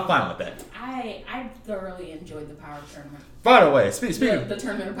plot, but I'm fine with that. I thoroughly enjoyed the power tournament. By the way, speaking the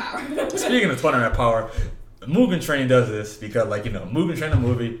tournament of power. Speaking of tournament of power, Mugen Train does this because, Mugen Train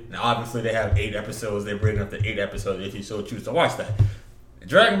Movie, now obviously they have 8 episodes. They break it up to 8 episodes if you so choose to watch that.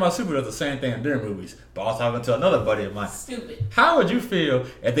 Dragon Ball Super does the same thing in their movies. But I was talking to another buddy of mine. Stupid. How would you feel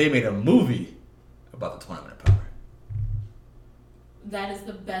if they made a movie about the Tournament of Power? That is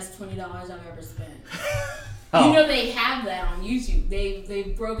the best $20 I've ever spent. Oh. You know they have that on YouTube.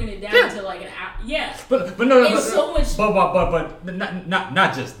 They've broken it down to like an hour. Yeah. But no, it's so much. But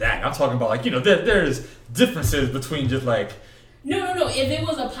not just that. I'm talking about there's differences between just like. No. If it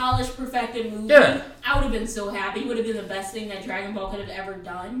was a polished, perfected movie, I would have been so happy. It would have been the best thing that Dragon Ball could have ever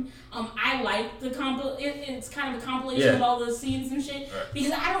done. I like the it's kind of a compilation of all those scenes and shit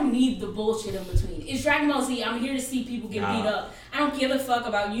because I don't need the bullshit in between. It's Dragon Ball Z. I'm here to see people get beat up. I don't give a fuck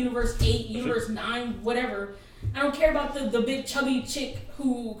about Universe 8, Universe 9, whatever. I don't care about the big chubby chick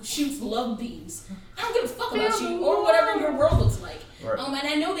who shoots love beams. I don't give a fuck about you or whatever your world looks like. Right. And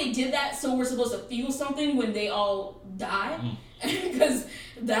I know they did that so we're supposed to feel something when they all die. Because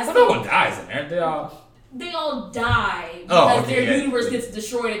that's no one dies in there. They all die because their universe gets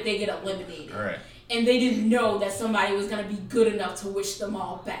destroyed if they get eliminated. Right. And they didn't know that somebody was going to be good enough to wish them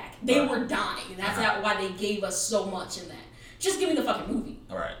all back. They were dying. And that's why they gave us so much in that. Just give me the fucking movie.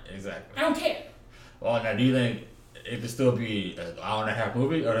 All right, exactly. I don't care. Well, now, do you think it could still be an hour-and-a-half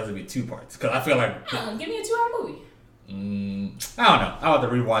movie, or does it be 2 parts? Because I feel like... give me a 2-hour movie. I don't know. I'll have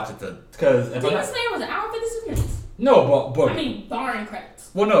to rewatch it because... Demon Slayer was an hour and 56 minutes. No, but... I mean, barring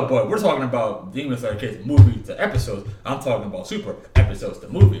credits. Well, no, but we're talking about Demon Slayer kids movie to episodes. I'm talking about Super episodes to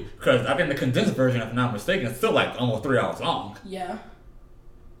movie. Because I think the condensed version, if I'm not mistaken, is still like almost 3 hours long. Yeah.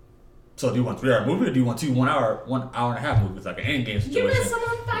 So do you want a 3-hour movie, or do you want 1 hour and a half movies, like an endgame situation? Give me some of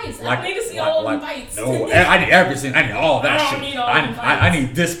them fights. I need to see all of them fights. No, I need everything. I need all that shit. I don't need all them fights. I need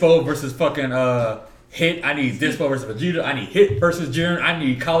Dispo versus fucking Hit. I need Dispo versus Vegeta. I need Hit versus Jiren. I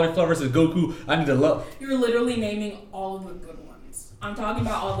need Cauliflower versus Goku. I need the love. You're literally naming all of the good ones. I'm talking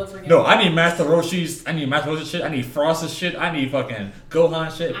about all the freaking. No, I need Master Roshi's. I need Master Roshi's shit. I need Frost's shit. I need fucking Gohan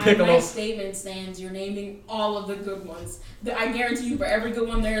shit. Piccolo. My statement stands. You're naming all of the good ones. I guarantee you, for every good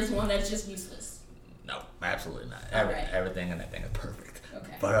one, there's one that's just useless. absolutely not. Everything in that thing is perfect.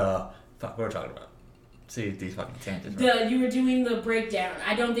 Okay. But fuck, what we're talking about. See these fucking tangents. Right? You were doing the breakdown.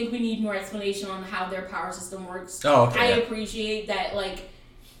 I don't think we need more explanation on how their power system works. Oh, okay. I appreciate that, like,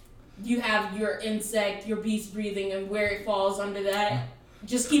 you have your insect, your beast breathing, and where it falls under that.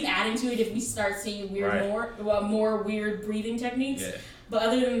 Just keep adding to it if we start seeing more weird breathing techniques. Yeah. But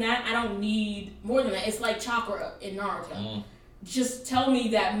other than that, I don't need more than that. It's like chakra in Naruto. Just tell me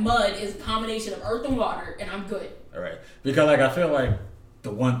that mud is a combination of earth and water, and I'm good. All right. Because, like, I feel like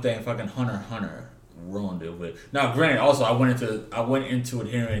the one thing fucking Hunter x Hunter ruined it with. Now, granted, also I went into it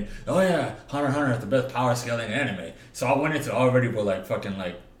hearing, oh yeah, Hunter x Hunter is the best power scaling anime. So I went into it already with like fucking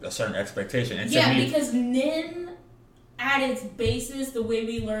like a certain expectation. And because Nin, at its basis, the way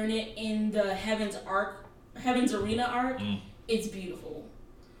we learn it in the Heaven's Arena arc, it's beautiful.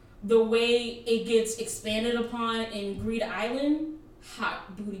 The way it gets expanded upon in Greed Island,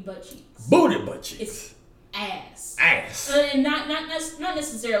 hot booty butt cheeks. Booty butt cheeks. It's ass. And not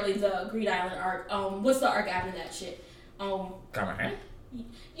necessarily the Greed Island arc. What's the arc after that shit? Chimera.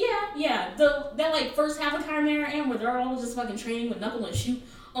 Yeah. That like first half of Chimera and where they're all just fucking training with Knuckle and Shoot.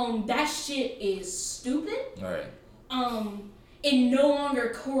 That shit is stupid. Right. It no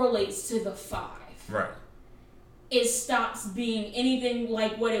longer correlates to the 5. Right. It stops being anything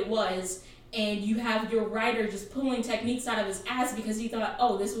like what it was. And you have your writer just pulling techniques out of his ass because he thought,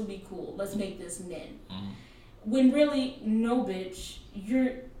 oh, this would be cool. Let's make this Nin. When really, no, bitch.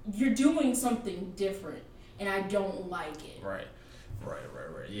 You're doing something different, and I don't like it. Right.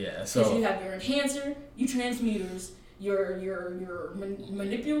 Yeah. So because you have your enhancer, your transmuters, your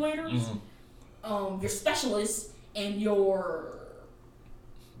manipulators, your specialists, and your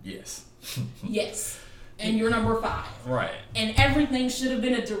yes. And you're number 5. Right. And everything should have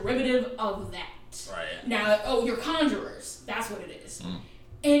been a derivative of that. Right. Now, your conjurers. That's what it is.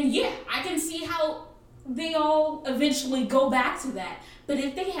 And yeah, I can see how they all eventually go back to that. But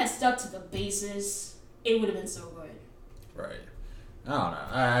if they had stuck to the basis, it would have been so good. Right. I don't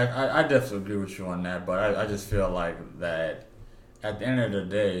know. I definitely agree with you on that, but I just feel like that at the end of the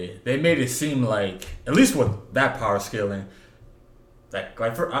day, they made it seem like, at least with that power scaling,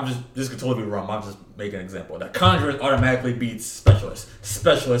 I'm just this could totally be wrong. I'm just making an example. That conjurers automatically beats specialists.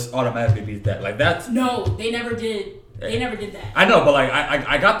 Specialists automatically beats that. Like that's no, they never did. They never did that. I know, but like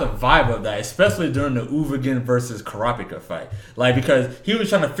I got the vibe of that, especially during the Uvagen versus Kurapika fight. Like because he was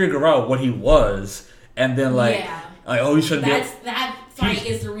trying to figure out what he was, and then like oh he shouldn't that fight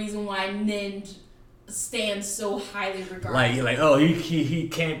is the reason why Nin stands so highly regarded. Like oh he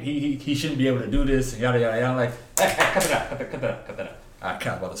can't he shouldn't be able to do this and yada yada yada. I'm like cut that out. I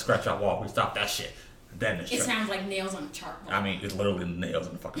can't about to scratch our wall. We stop that shit. Then it sounds like nails on a chalkboard. I mean, it's literally nails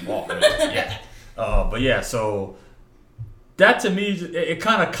on the fucking wall. Yeah. But yeah, so that to me, it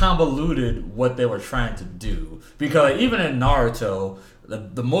kind of convoluted what they were trying to do. Because even in Naruto,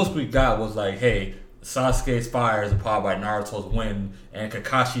 the most we got was like, hey, Sasuke's fire is powered by Naruto's wind, and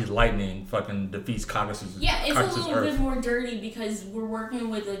Kakashi's lightning fucking defeats Kakashi. Yeah, it's a little bit more dirty because we're working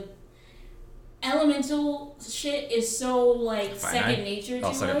with elemental shit is so like second nature to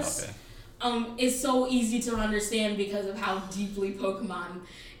us. It's so easy to understand because of how deeply Pokemon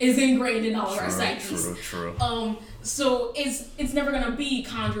is ingrained in all of our psyches. True. So it's never gonna be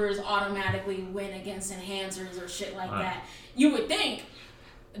conjurers automatically win against enhancers or shit like that. You would think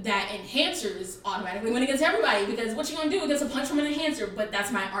that enhancers automatically win against everybody because what you gonna do against a punch from an enhancer? But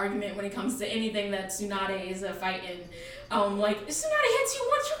that's my argument when it comes to anything that Tsunade is a fight in. Like if Tsunade hits you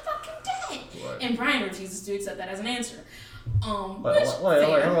once, you're fucking dead. Right. And Brian refuses to accept that as an answer. Wait,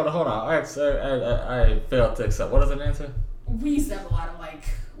 hold on. I failed to accept. What is an answer? We used to have a lot of like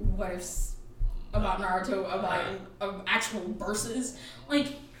what ifs about Naruto, about actual verses. Like,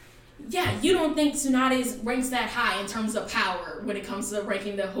 yeah, you don't think Tsunade's ranks that high in terms of power when it comes to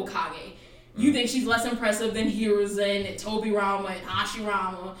ranking the Hokage. You think she's less impressive than Hiruzen and Tobirama and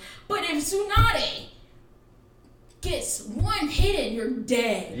Hashirama. But if Tsunade gets one hit and you're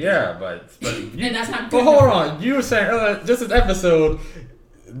dead. Yeah, but you, and that's not. But hold on, you were saying earlier, just this episode,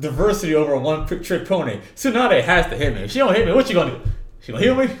 diversity over one trick pony. Tsunade has to hit me. If she don't hit me, what she gonna do? She gonna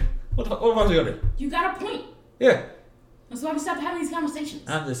heal me? What the fuck is she gonna do? You got a point. Yeah. That's why we stopped having these conversations.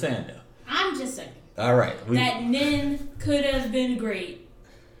 I'm just saying though. I'm just saying. All right. That Nin could have been great,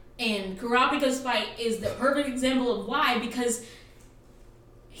 and Kurapika's fight is the perfect example of why, because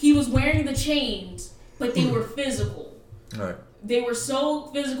he was wearing the chains. But they were physical. Right. They were so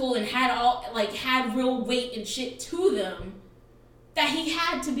physical and had real weight and shit to them that he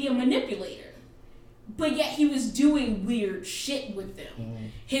had to be a manipulator. but yet he was doing weird shit with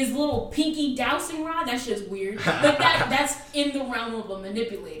them. His little pinky dowsing rod, that shit's weird. But that's in the realm of a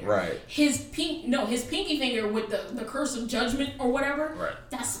manipulator. Right. His pinky finger with the curse of judgment or whatever, right.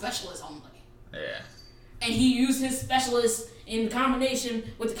 That's specialist only. Yeah. And he used his specialist in combination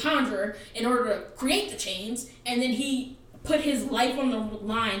with the conjurer in order to create the chains, and then he put his life on the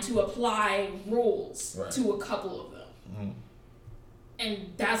line to apply rules to a couple of them.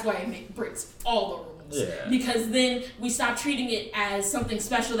 And that's why it breaks all the rules. Yeah. Because then we stop treating it as something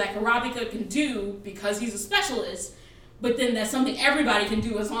special that Kurapika can do because he's a specialist, but then that's something everybody can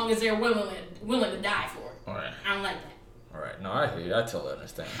do as long as they're willing to die for it. All right. I don't like that. All right. No, I hear you. I totally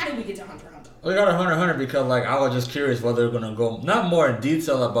understand. How did we get to Hunter x Hunter? We got a Hunter x Hunter because, like, I was just curious whether they're going to go not more in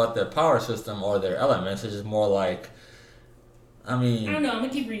detail about their power system or their elements. It's just more like, I mean... I don't know. I'm going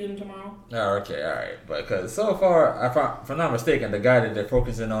to keep reading tomorrow. Oh, okay. All right. Because so far, if I'm not mistaken, the guy that they're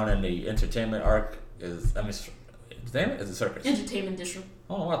focusing on in the entertainment arc is... I mean, his name is it Circus? Entertainment District.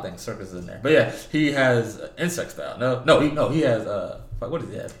 I don't know why I think Circus is in there. But yeah, he has insect style. He has... what does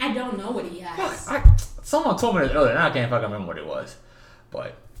he have? I don't know what he has. Someone told me this earlier, and I can't fucking remember what it was.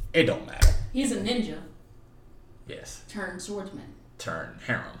 But it don't matter. He's a ninja. Yes. Turned swordsman. Turned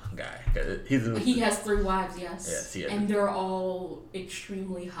harem guy. He has 3 wives, yes. Yes, he has. And they're all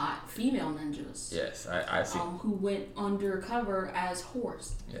extremely hot female ninjas. Yes, I see. Who went undercover as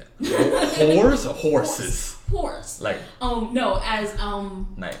horse. Yeah. Whores or horses? Horse. Like. No, as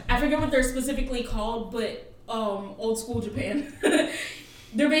Night. I forget what they're specifically called, but old school Japan.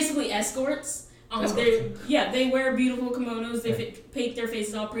 They're basically escorts. They wear beautiful kimonos. They paint their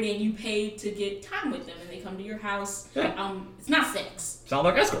faces all pretty, and you pay to get time with them, and they come to your house. Yeah. It's not sex. Sounds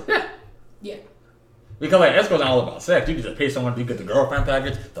like escort. Yeah. Yeah. Because like escort's not all about sex. You can just pay someone. You get the girlfriend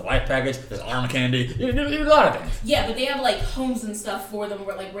package, the wife package, there's arm candy. You do a lot of things. Yeah, but they have like homes and stuff for them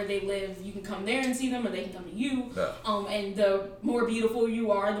where they live. You can come there and see them, or they can come to you. Yeah. And the more beautiful you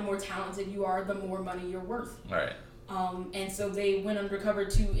are, the more talented you are, the more money you're worth. Right. And so they went undercover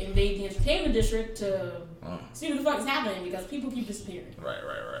to invade the entertainment district to see what the fuck is happening because people keep disappearing. Right.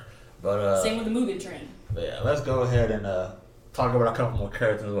 But same with the Mugen Train. But yeah, let's go ahead and talk about a couple more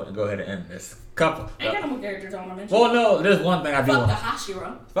characters and go ahead and end this. I ain't got no more characters on my mention. Well, no, there's one thing I do want. Fuck the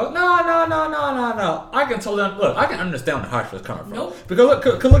Hashira. No. I can totally I can understand where the Hashira's coming from. Nope.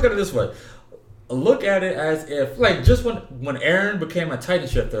 Because look at it this way. Look at it as if, like, just when Eren became a Titan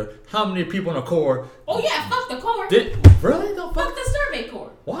shifter, how many people in the Corps... Oh, yeah, fuck the Corps. Really? No, fuck the Survey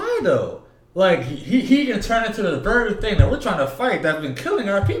Corps. Why, though? Like, he can turn into the very thing that we're trying to fight that's been killing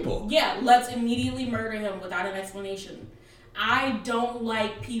our people. Yeah, let's immediately murder him without an explanation. I don't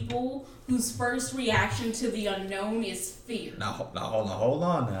like people whose first reaction to the unknown is fear. Now hold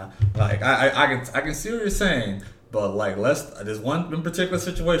on now. Like, I can see what you're saying, but, like, there's one in particular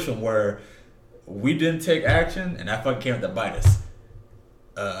situation where... we didn't take action, and that fucking came to bite us.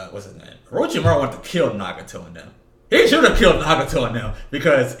 What's his name? Orochimaru wanted to kill Nagato and them. He should have killed Nagato and them,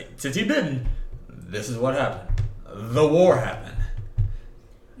 because since he didn't, this is what happened. The war happened.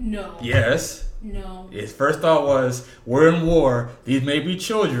 No. Yes. No. His first thought was, we're in war, these may be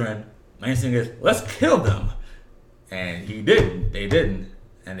children. Main thing is, let's kill them. And he didn't. They didn't.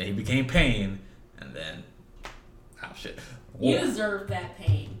 And then he became pain, and then, oh shit. War. You deserve that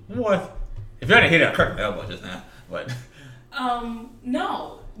pain. What? If you hadn't hit it, I cracked my elbow just now. But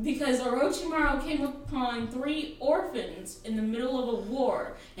no, because Orochimaru came upon 3 orphans in the middle of a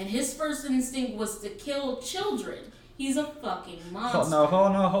war, and his first instinct was to kill children. He's a fucking monster.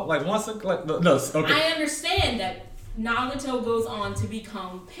 Hold on. Like once, like no. Okay. I understand that Nagato goes on to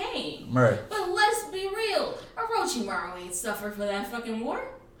become Pain, right? But let's be real, Orochimaru ain't suffered for that fucking war.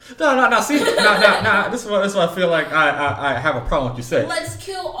 No. See, no. This is why I feel like I have a problem with what you said. Let's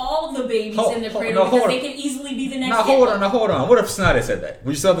kill all the babies in the cradle because they can easily be the next. Now hold on. What if Tsunade said that?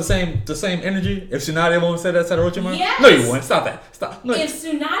 Would you still have the same energy if Tsunade would have said that to Orochimaru? Yes. No, you wouldn't. Stop that. Stop. No. If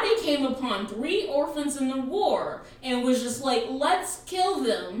Tsunade came upon 3 orphans in the war and was just like, let's kill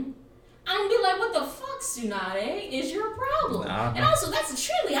them, I'm gonna be like, what the fuck, Tsunade? Is your problem? Nah. And also, that's a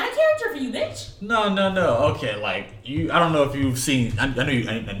truly high character for you, bitch. No. Okay, like I don't know if you've seen. I know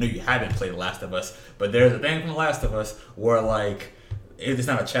you haven't played The Last of Us, but there's a thing from The Last of Us where like it's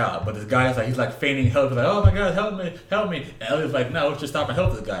not a child, but this guy is like he's like feigning help. He's like, oh my god, help me. And Elliot's like, no, let's just stop and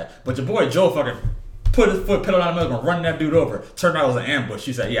help this guy. But your boy Joe fucking put his foot pedal on the middle and run that dude over. Turned out it was an ambush.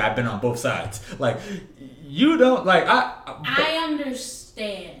 She said, yeah, I've been on both sides. Like you don't like I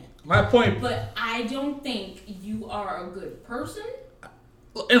understand. My point... But I don't think you are a good person.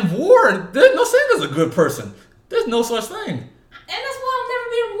 In war, there's no saying there's a good person. There's no such thing. And that's why I'll never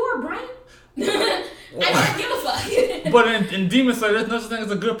be in war, Brian. I don't give a fuck. But in Demon Slayer, there's no such thing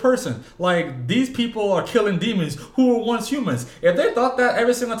as a good person. Like, these people are killing demons who were once humans. If they thought that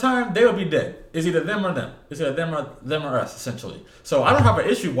every single time, they would be dead. It's either them or them. It's either them or us, essentially. So I don't have an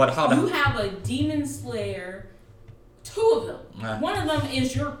issue with how you have a Demon Slayer, 2 of them. One of them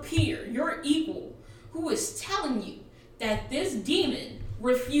is your peer, your equal, who is telling you that this demon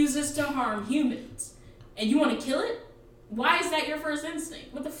refuses to harm humans. And you want to kill it? Why is that your first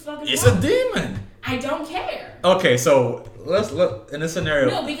instinct? What the fuck is It's wrong? a demon. I don't care. Okay, so let's look in this scenario.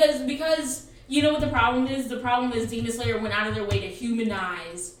 No, because you know what the problem is? The problem is Demon Slayer went out of their way to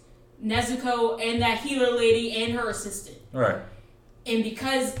humanize Nezuko and that healer lady and her assistant. Right. And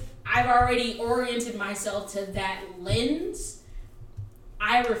because I've already oriented myself to that lens,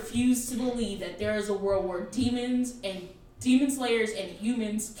 I refuse to believe that there is a world where Demon Slayers and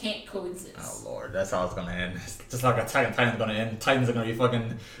humans can't coexist. Oh Lord, that's how it's gonna end. Just like a Titan's gonna end. Titans are gonna be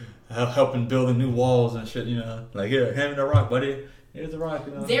fucking helping building new walls and shit, you know. Like, here, hand me the rock, buddy. Here's the rock,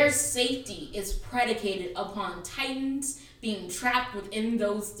 you know. Their safety is predicated upon Titans being trapped within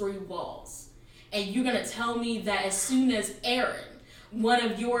those 3 walls. And you're gonna tell me that as soon as Aaron, one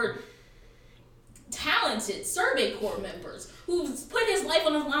of your talented Survey Corps members, who's put his life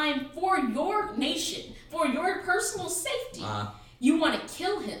on the line for your nation, for your personal safety, you want to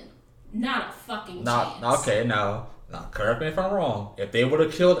kill him? Not a fucking chance. Okay, now, correct me if I'm wrong. If they would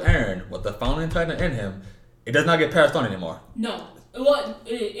have killed Aaron with the Founding Titan in him, it does not get passed on anymore. No. Well,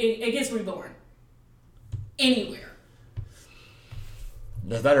 it gets reborn. Anywhere.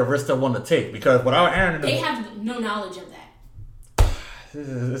 Is that a risk they want to take? Because without Aaron... They have no knowledge of that. This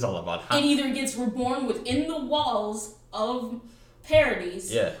is all about... It either gets reborn within the walls of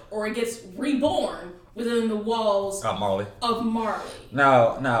Paradise, or it gets reborn within the walls of Marley.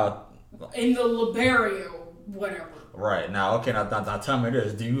 Now, in the Liberio, whatever. Right. Now, okay, now tell me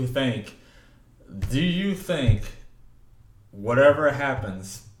this. Do you think whatever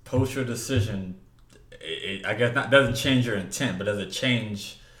happens post your decision, I guess doesn't change your intent, but does it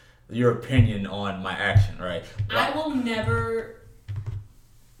change your opinion on my action, right? I will never...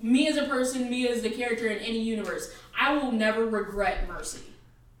 Me as a person, me as the character in any universe, I will never regret mercy.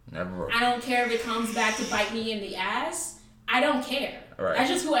 Never. I don't care if it comes back to bite me in the ass. I don't care. Right. That's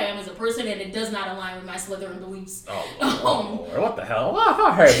just who I am as a person, and it does not align with my Slytherin beliefs. What the hell?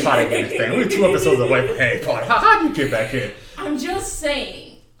 How Harry Potter get this thing? We're 2 episodes away from Harry Potter. How do you get back here? I'm just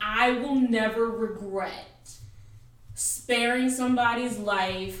saying, I will never regret sparing somebody's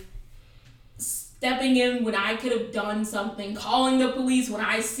life, stepping in when I could have done something, calling the police when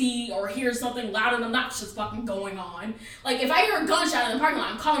I see or hear something loud and obnoxious fucking going on. Like, if I hear a gunshot in the parking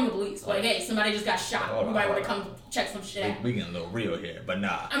lot, I'm calling the police. Like, hey, somebody just got shot. You might want to come check some shit out. We getting a little real here, but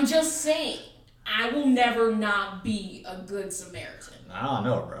nah. I'm just saying, I will never not be a good Samaritan. I don't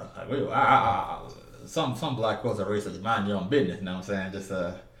know, bro. Like, some black girls are racist. Mind your own business, you know what I'm saying? Just,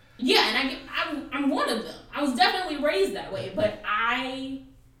 Yeah, and I'm one of them. I was definitely raised that way, but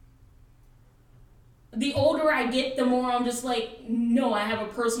the older I get, the more I'm just like, no, I have a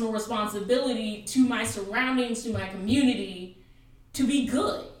personal responsibility to my surroundings, to my community, to be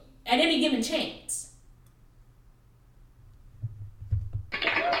good at any given chance.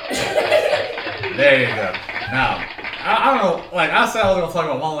 There you go. Now, I don't know, like, I said I was going to talk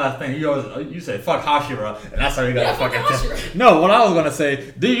about one last thing. You said, fuck Hashira, and that's how you got to fucking Hashira. No, what I was going to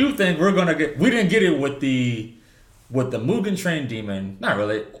say, do you think we didn't get it with the Mugen Train demon, not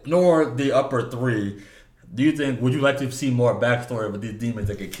really, nor the upper 3. Do you think, would you like to see more backstory with these demons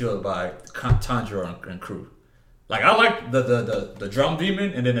that get killed by Tanjiro and crew? Like, I like the drum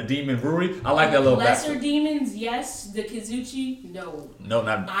demon and then the demon Ruri. I like that little lesser demons, yes. The Kizuchi, no. No,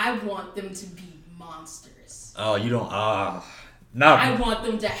 not. I want them to be monsters. Oh, you don't. I want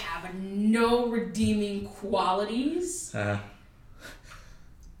them to have no redeeming qualities.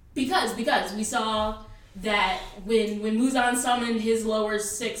 Because we saw that when Muzan summoned his lower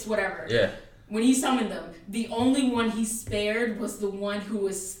 6, whatever. Yeah. When he summoned them, the only one he spared was the one who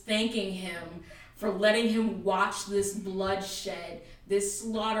was thanking him for letting him watch this bloodshed, this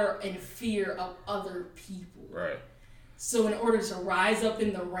slaughter and fear of other people. Right. So in order to rise up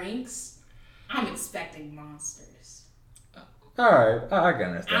in the ranks, I'm expecting monsters. Alright, I can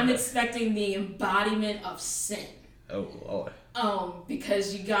understand. I'm expecting the embodiment of sin. Oh, Lord.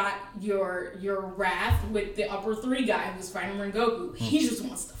 Because you got your Wrath with the upper 3 guy who's fighting Rengoku. He just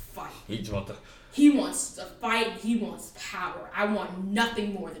wants to fight. He wants to fight. He wants power. I want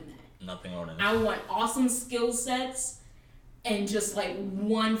nothing more than that. Nothing more than that. I want awesome skill sets and just like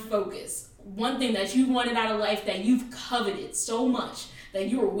one focus. One thing that you wanted out of life that you've coveted so much that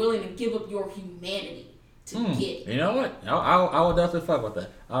you are willing to give up your humanity to get it. You know what? I will definitely fuck with that.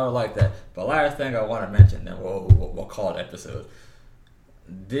 I would like that. But last thing I want to mention, then we'll call it episode.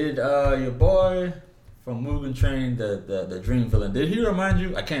 Did your boy from Mugen Train, the dream villain, did he remind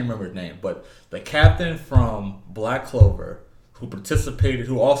you? I can't remember his name, but the captain from Black Clover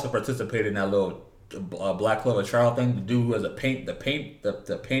who also participated in that little Black Clover trial thing, the dude who has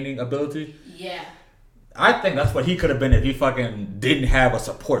the painting ability. Yeah. I think that's what he could have been if he fucking didn't have a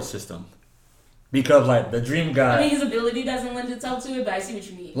support system. Because like the dream guy, I mean, his ability doesn't lend itself to it, but I see what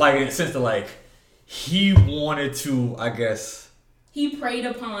you mean. like in the sense that like he wanted to, I guess, he preyed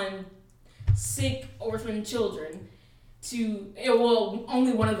upon sick orphan children.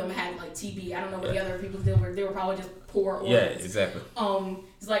 Only one of them had like TB. I don't know what the other people did. They were probably just poor orphans. Yeah, exactly.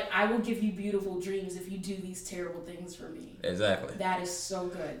 It's like, I will give you beautiful dreams if you do these terrible things for me. Exactly. That is so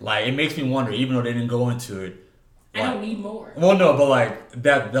good. Like it makes me wonder, even though they didn't go into it. I don't need more. Well, no, but like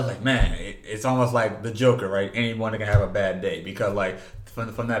that, they're like, man, it's almost like the Joker, right? Anyone can have a bad day because like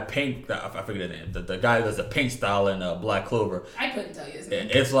from that paint, I forget his name, the guy that's a paint style in Black Clover. I couldn't tell you his name.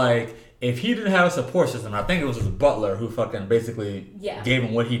 It's like if he didn't have a support system, I think it was his butler who fucking basically gave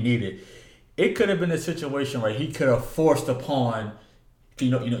him what he needed. It could have been a situation where he could have forced upon,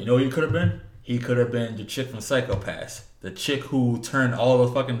 you know what he could have been? He could have been the chick from Psycho-Pass, the chick who turned all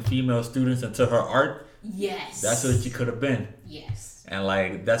those fucking female students into her art. Yes. That's what she could have been. Yes. And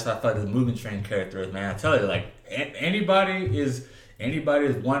like that's what I felt the Mugen Train character is, man. I tell you, like anybody is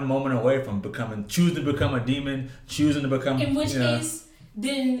one moment away from choosing to become a demon, choosing to become. In which case,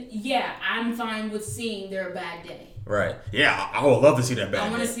 then I'm fine with seeing their bad day. Right. Yeah, I would love to see their bad day. I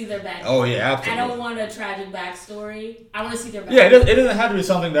want to see their bad day. Oh yeah, absolutely. I don't want a tragic backstory. I want to see their bad day. Yeah, it doesn't have to be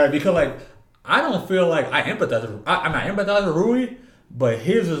something that because like I don't feel like I empathize. I empathize with Rui, but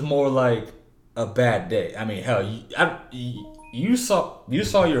his is more like a bad day. I mean, hell, you saw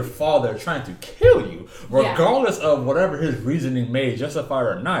your father trying to kill you, regardless of whatever his reasoning may justify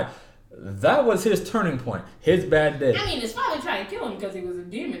or not. That was his turning point. His bad day. I mean, his father tried to kill him because he was a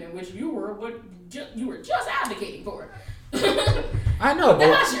demon, in which you were just advocating for. I know,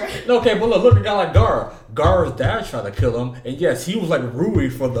 but okay, but look at a guy like Gaara. Gaara's dad tried to kill him, and yes, he was like Rui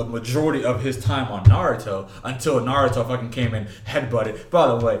for the majority of his time on Naruto until Naruto fucking came and headbutted. By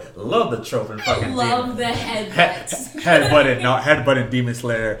the way, love the trope and fucking. I love the headbutts. Headbutting Demon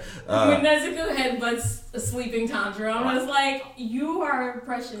Slayer. When Nezuko headbutts a sleeping Tanjiro, I was like, you are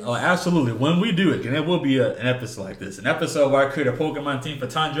precious. Oh, absolutely. When we do it, and it will be an episode like this, an episode where I create a Pokemon team for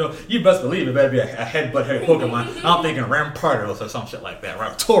Tanjiro, you best believe it better be a headbutt Pokemon. I'm thinking Rampardos or some shit like that,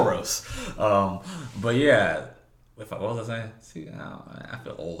 right? Tauros. But yeah, what was I saying? See, I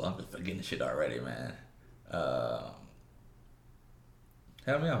feel old. I'm just forgetting shit already, man.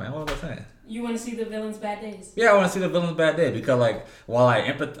 Help me out, man. What was I saying? You want to see the villain's bad days? Yeah, I want to see the villain's bad day because, like, while I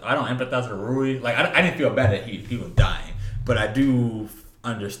don't empathize with Rui. Like, I didn't feel bad that he was dying, but I do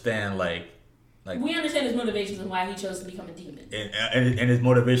understand, like we understand his motivations and why he chose to become a demon, and his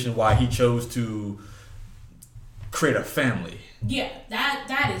motivation why he chose to create a family. Yeah,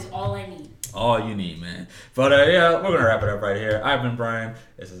 that is all I need. All you need, man. But we're gonna wrap it up right here. I've been Brian.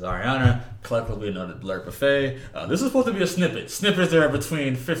 This is Ariana. Collectively another Blerd Buffet. This is supposed to be a snippet. Snippets are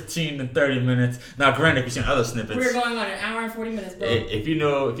between 15 and 30 minutes. Now, granted, if you've seen other snippets, we're going on an hour and 40 minutes, bro. If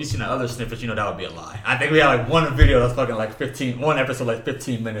you've seen the other snippets, you know that would be a lie. I think we had like one video that's fucking like 15, one episode like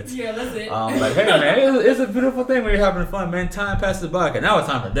 15 minutes. Yeah, that's it. Like, hey man, it's a beautiful thing when you're having fun, man. Time passes by. And now it's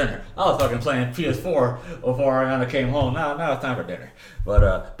time for dinner. I was fucking playing PS4 before Ariana came home. Now it's time for dinner.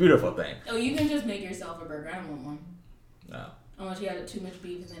 But beautiful thing. Oh, you can just make yourself a burger. I don't want one. No. Unless you have too much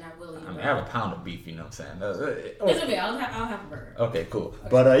beef, and then I will eat. I have a pound of beef, you know what I'm saying? It's okay. I'll have a burger. Okay, cool. Okay.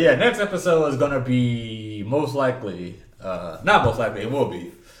 But next episode is gonna be not most likely, it will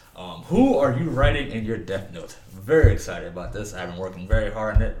be. Who are you writing in your Death Note? Very excited about this. I've been working very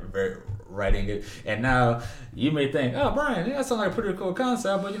hard on it, writing it, and now you may think, oh, Brian, that sounds like a pretty cool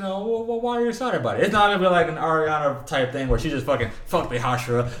concept, but why are you excited about it? It's not gonna be like an Ariana type thing where she just fucking fuck the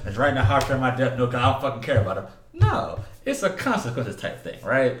Hashira and writing the Hashira in my Death Note because I don't fucking care about her. No, it's a consequences type thing,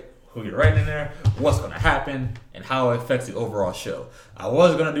 right? Who you're writing in there, what's gonna happen, and how it affects the overall show. I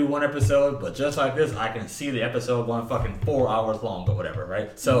was gonna do one episode, but just like this, I can see the episode going fucking 4 hours long or whatever,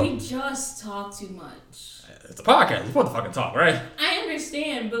 right? So we just talk too much. It's a podcast. You're supposed to fucking talk, right? I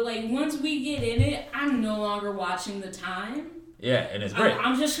understand, but like once we get in it, I'm no longer watching the time. Yeah, and it's great.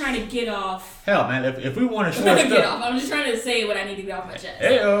 I'm just trying to get off. Hell, man, if we want to short stuff, get off. I'm just trying to say what I need to get off my chest.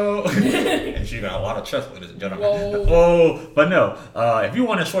 Heyo, and she got a lot of chest, ladies and gentlemen. Whoa. Oh, but no, if you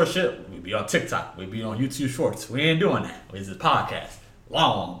want to short shit, we be on TikTok, we be on YouTube Shorts. We ain't doing that. It's a podcast,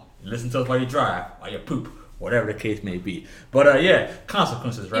 long. You listen to us while you drive, while you poop, whatever the case may be. But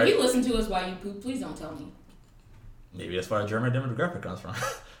consequences, right? If you listen to us while you poop, please don't tell me. Maybe that's where the German demographic comes from.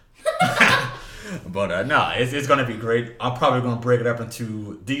 But no, it's going to be great. I'm probably going to break it up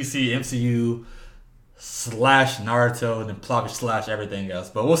into DC, MCU, / Naruto, and then probably / everything else.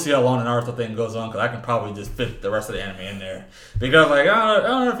 But we'll see how long the Naruto thing goes on, because I can probably just fit the rest of the anime in there. Because, like, I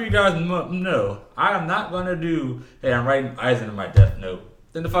don't know if you guys know, I am not going to do, hey, I'm writing Aizen in my Death Note.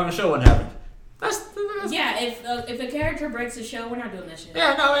 Then the fucking show wouldn't happen. That's yeah, if a character breaks a show, we're not doing that shit.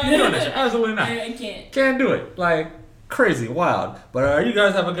 Yeah, no, we ain't doing that shit. Absolutely not. I can't. Can't do it. Like, crazy, wild. But you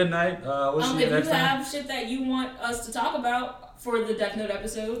guys have a good night. We'll see you next time. If you have shit that you want us to talk about for the Death Note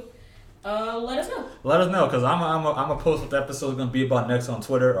episode, let us know. Let us know, because I'm a post what the episode is going to be about next on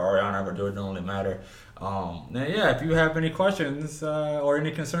Twitter, or Ariana, or do it, don't really matter. And yeah, if you have any questions or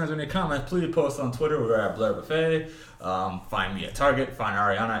any concerns or any comments, please post on Twitter. We're at Blerd Buffet. Find me at Target. Find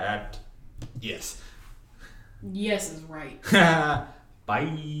Ariana at Yes. Yes is right.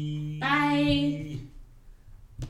 Bye. Bye.